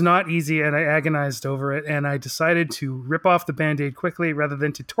it was not easy, and I agonized over it, and I decided to rip off the Band-Aid quickly rather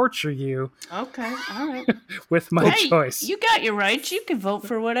than to torture you Okay, all right. with my Hey, choice. you got your rights. You can vote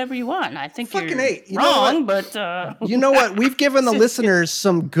for whatever you want. I think Fucking you're A. You know wrong, what? but You know what? We've given the listeners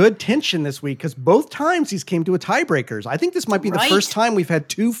some good tension this week because both times these came to a tiebreakers. I think this might be the Right. first time we've had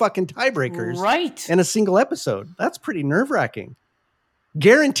two fucking tiebreakers right. in a single episode. That's pretty nerve-wracking.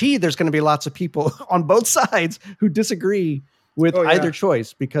 Guaranteed there's going to be lots of people on both sides who disagree with either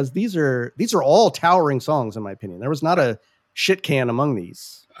choice because these are all towering songs in my opinion. There was not a shit can among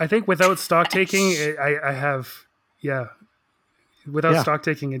these. I think without stock taking, I have, without Yeah. stock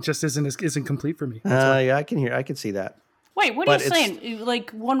taking, it just isn't complete for me. That's why. Yeah, I can see that. Wait, what are But you saying?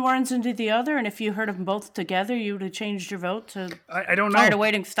 Like one runs into the other, and if you heard them both together, you would have changed your vote to I don't know. tired of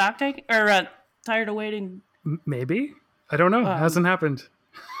waiting stock take or tired of waiting. Maybe. I don't know. It hasn't happened.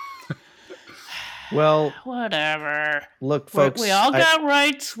 Well, Whatever. look, folks, We all got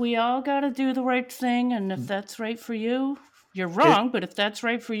rights. We all got to do the right thing, and if that's right for you, you're wrong. But if that's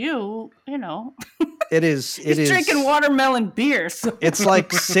right for you, you know, it is. he's drinking watermelon beer. So. It's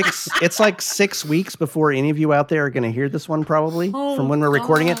like 6 weeks before any of you out there are going to hear this one, probably from when we're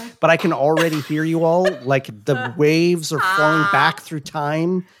recording it. But I can already hear you all like the waves are flowing back through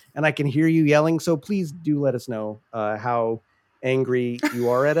time, and I can hear you yelling. So please do let us know how angry you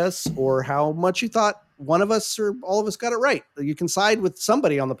are at us, or how much you thought one of us or all of us got it right. You can side with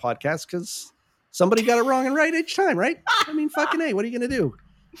somebody on the podcast because somebody got it wrong and right each time, right? I mean, fucking A. What are you going to do?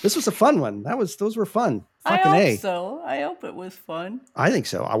 This was a fun one. Those were fun. Fucking I hope A. so. I hope it was fun. I think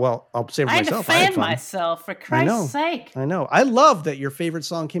so. Well, I'll say for I had to myself. I had fan fun. myself, for know. Christ's sake. I know. I love that your favorite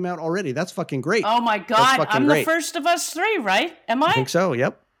song came out already. That's fucking great. Oh my That's God. fucking I'm great. the first of us three, right? Am I I? think so.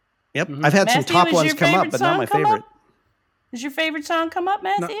 Yep. I've had some Matthew, top is ones your come up, favorite but not song my come favorite. up? Does your favorite song come up,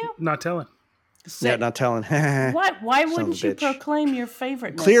 Matthew? Not telling. Yeah, not telling. Why of wouldn't a you bitch. proclaim your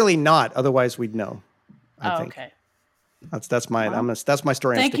favorite? Clearly not. Otherwise, we'd know. I Oh, think okay. that's my that's my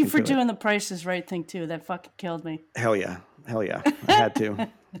story. I'm Thank you sticking for to it. doing the Price is Right thing too. That fucking killed me. Hell yeah. I had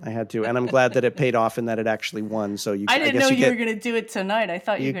to, and I'm glad that it paid off and that it actually won. So I didn't know guess you were going to do it tonight. I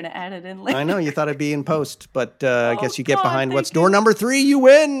thought you were going to add it in later. I know you thought it'd be in post, but I guess you get God, behind thank what's you. door number 3. You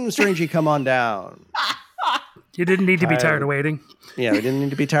win. Strangey, come on down. You didn't need to be tired of waiting. Yeah, we didn't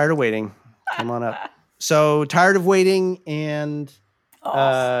need to be tired of waiting. Come on up. So tired of waiting and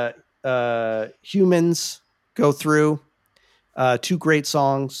Humans go through 2 great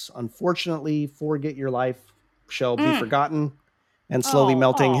songs. Unfortunately, Forget Your Life shall be forgotten, and Slowly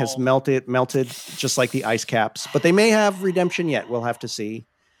Melting has melted just like the ice caps. But they may have redemption yet. We'll have to see.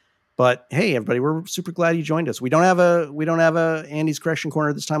 But hey, everybody, we're super glad you joined us. We don't have a Andy's Correction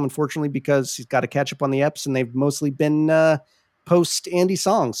Corner this time, unfortunately, because he's got to catch up on the eps, and they've mostly been post Andy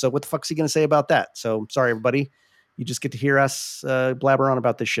songs. So what the fuck's he going to say about that? So sorry, everybody. You just get to hear us blabber on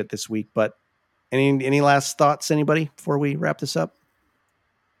about this shit this week. But any last thoughts, anybody, before we wrap this up?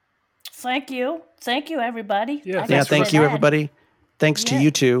 Thank you, everybody. Yeah, I thanks Yeah, guess thank we're you, done. everybody. Thanks to Yeah. you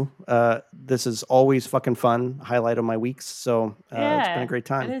two. This is always fucking fun. Highlight of my weeks. So it's been a great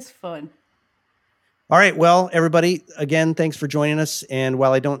time. It is fun. All right. Well, everybody, again, thanks for joining us. And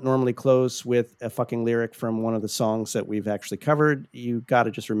while I don't normally close with a fucking lyric from one of the songs that we've actually covered, you got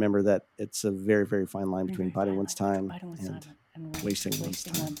to just remember that it's a very, very fine line between biding one's time and wasting one's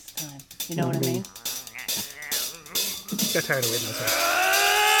time. You know what I mean? Got tired of waiting.